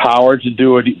the power to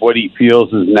do what he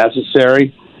feels is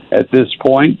necessary at this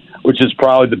point, which is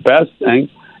probably the best thing.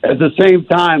 At the same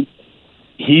time,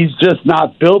 he's just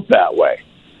not built that way.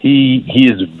 He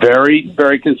is very,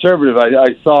 very conservative.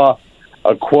 I saw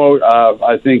a quote of,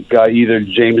 I think either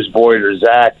James Boyd or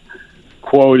Zach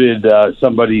quoted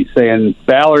somebody saying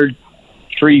Ballard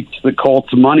treats the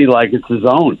Colts money like it's his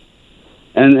own.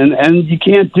 And you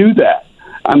can't do that.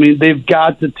 I mean, they've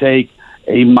got to take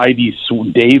a mighty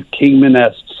Dave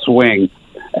Kingman-esque swing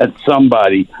at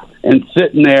somebody, and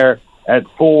sitting there at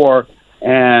 4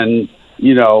 and,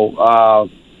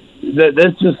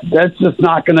 that's just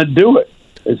not going to do it.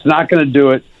 It's not going to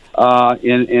do it.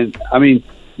 I mean,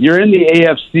 you're in the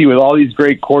AFC with all these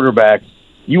great quarterbacks.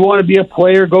 You want to be a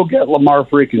player, go get Lamar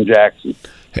freaking Jackson.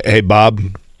 Hey, Bob,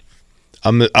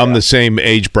 I'm the same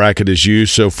age bracket as you,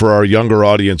 so for our younger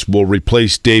audience, we'll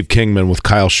replace Dave Kingman with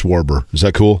Kyle Schwarber. Is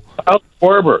that cool? Kyle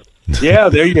Schwarber. Yeah,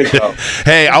 there you go.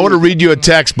 Hey, I want to read you a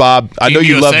text, Bob. I know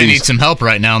you love these. Needs some help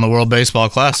right now in the World Baseball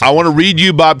Classic. I want to read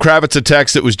you, Bob Kravitz, a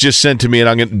text that was just sent to me,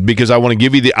 and because I want to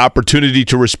give you the opportunity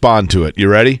to respond to it. You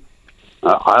ready?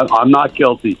 I'm not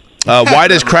guilty. Why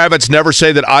does Kravitz never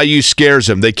say that IU scares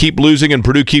him? They keep losing and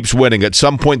Purdue keeps winning. At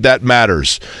some point, that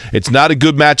matters. It's not a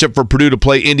good matchup for Purdue to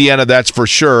play Indiana, that's for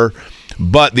sure.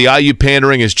 But the IU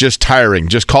pandering is just tiring.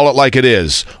 Just call it like it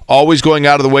is. Always going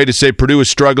out of the way to say Purdue is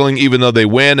struggling even though they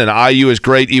win, and IU is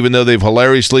great even though they've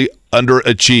hilariously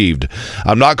underachieved.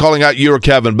 I'm not calling out you or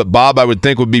Kevin, but Bob I would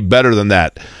think would be better than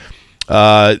that.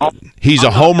 He's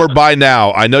a homer by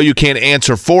now. I know you can't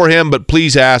answer for him, but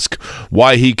please ask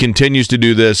why he continues to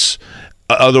do this.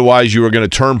 Otherwise, you are going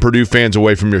to turn Purdue fans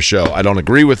away from your show. I don't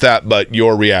agree with that, but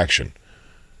your reaction.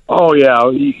 Oh, yeah.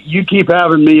 You keep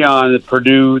having me on,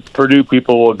 Purdue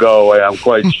people will go away, I'm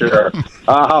quite sure.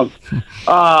 Well,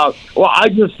 I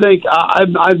just think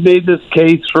I've made this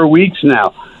case for weeks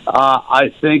now.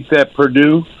 I think that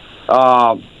Purdue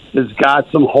has got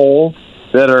some holes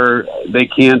that they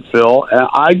can't fill. And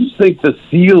I just think the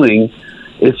ceiling,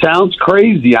 it sounds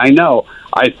crazy, I know.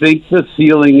 I think the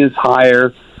ceiling is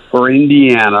higher for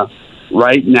Indiana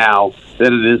right now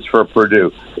than it is for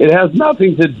Purdue. It has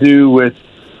nothing to do with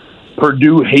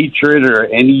Purdue hatred or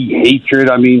any hatred.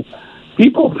 I mean,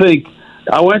 people think,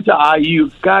 I went to IU.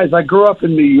 Guys, I grew up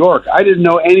in New York. I didn't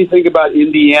know anything about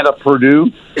Indiana,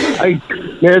 Purdue. I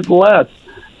cared less.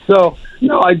 So,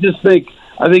 no, I think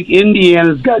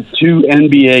Indiana's got two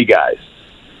NBA guys.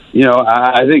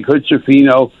 I think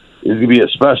Hood-Schifino is going to be a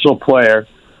special player.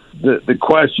 The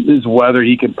question is whether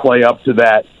he can play up to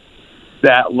that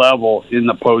level in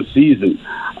the postseason.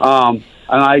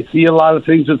 And I see a lot of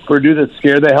things with Purdue that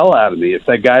scare the hell out of me. If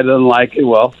that guy doesn't like it,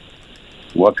 well,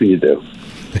 what can you do?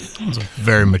 That's a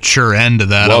very mature end to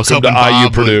that. Welcome to IU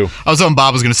Purdue. I was hoping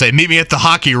Bob was going to say, meet me at the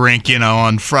hockey rink,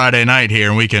 on Friday night here,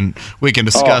 and we can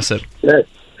discuss it. Yeah,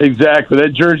 exactly.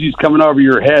 That jersey's coming over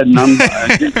your head,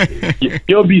 and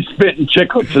you'll be spitting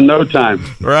chiclets in no time.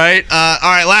 Right. All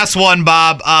right, last one,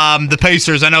 Bob. The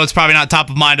Pacers, I know it's probably not top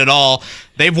of mind at all.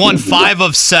 They've won 5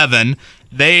 of 7.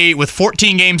 With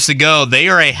 14 games to go, they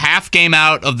are a half game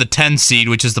out of the 10 seed,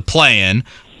 which is the play-in.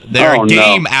 They're a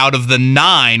game out of the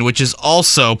 9, which is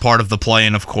also part of the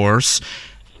play-in, of course.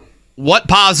 What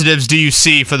positives do you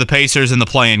see for the Pacers in the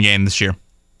play-in game this year?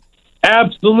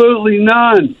 Absolutely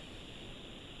none.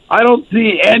 I don't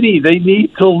see any. They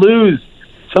need to lose.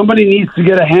 Somebody needs to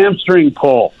get a hamstring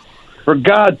pull. For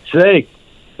God's sake,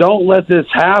 don't let this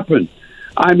happen.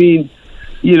 I mean,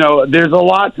 there's a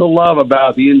lot to love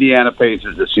about the Indiana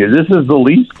Pacers this year. This is the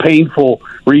least painful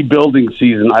rebuilding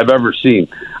season I've ever seen.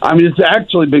 I mean, it's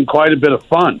actually been quite a bit of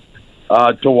fun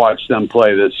to watch them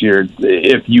play this year,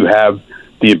 if you have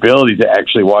the ability to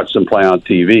actually watch them play on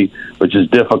TV, which is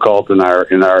difficult in our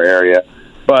area.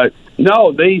 But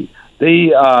no,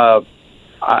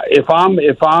 if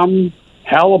I'm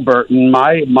Halliburton,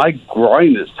 my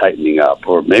groin is tightening up,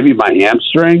 or maybe my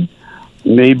hamstring.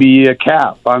 maybe a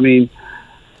cap. I mean,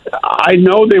 I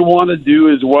know they want to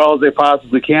do as well as they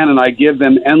possibly can, and I give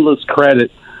them endless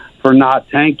credit for not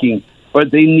tanking.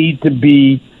 But they need to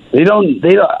be. They don't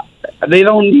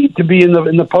need to be in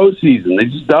the postseason. They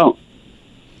just don't.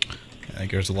 I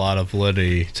think there's a lot of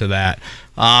validity to that.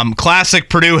 Classic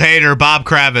Purdue hater Bob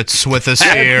Kravitz with us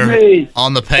here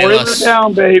on the Payless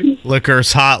down, baby.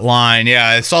 Liquors hotline. Yeah,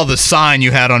 I saw the sign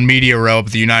you had on Media Row at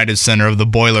the United Center of the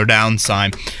Boiler Down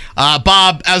sign.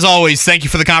 Bob, as always, thank you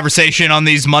for the conversation on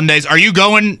these Mondays. Are you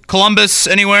going Columbus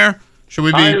anywhere? Should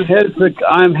we be?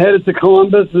 I'm headed to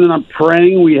Columbus, and I'm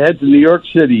praying we head to New York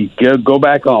City. Go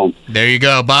back home. There you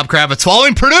go, Bob Kravitz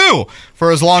following Purdue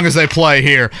for as long as they play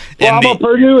here. Well, I'm a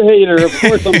Purdue hater. Of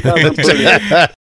course, I'm covering Purdue.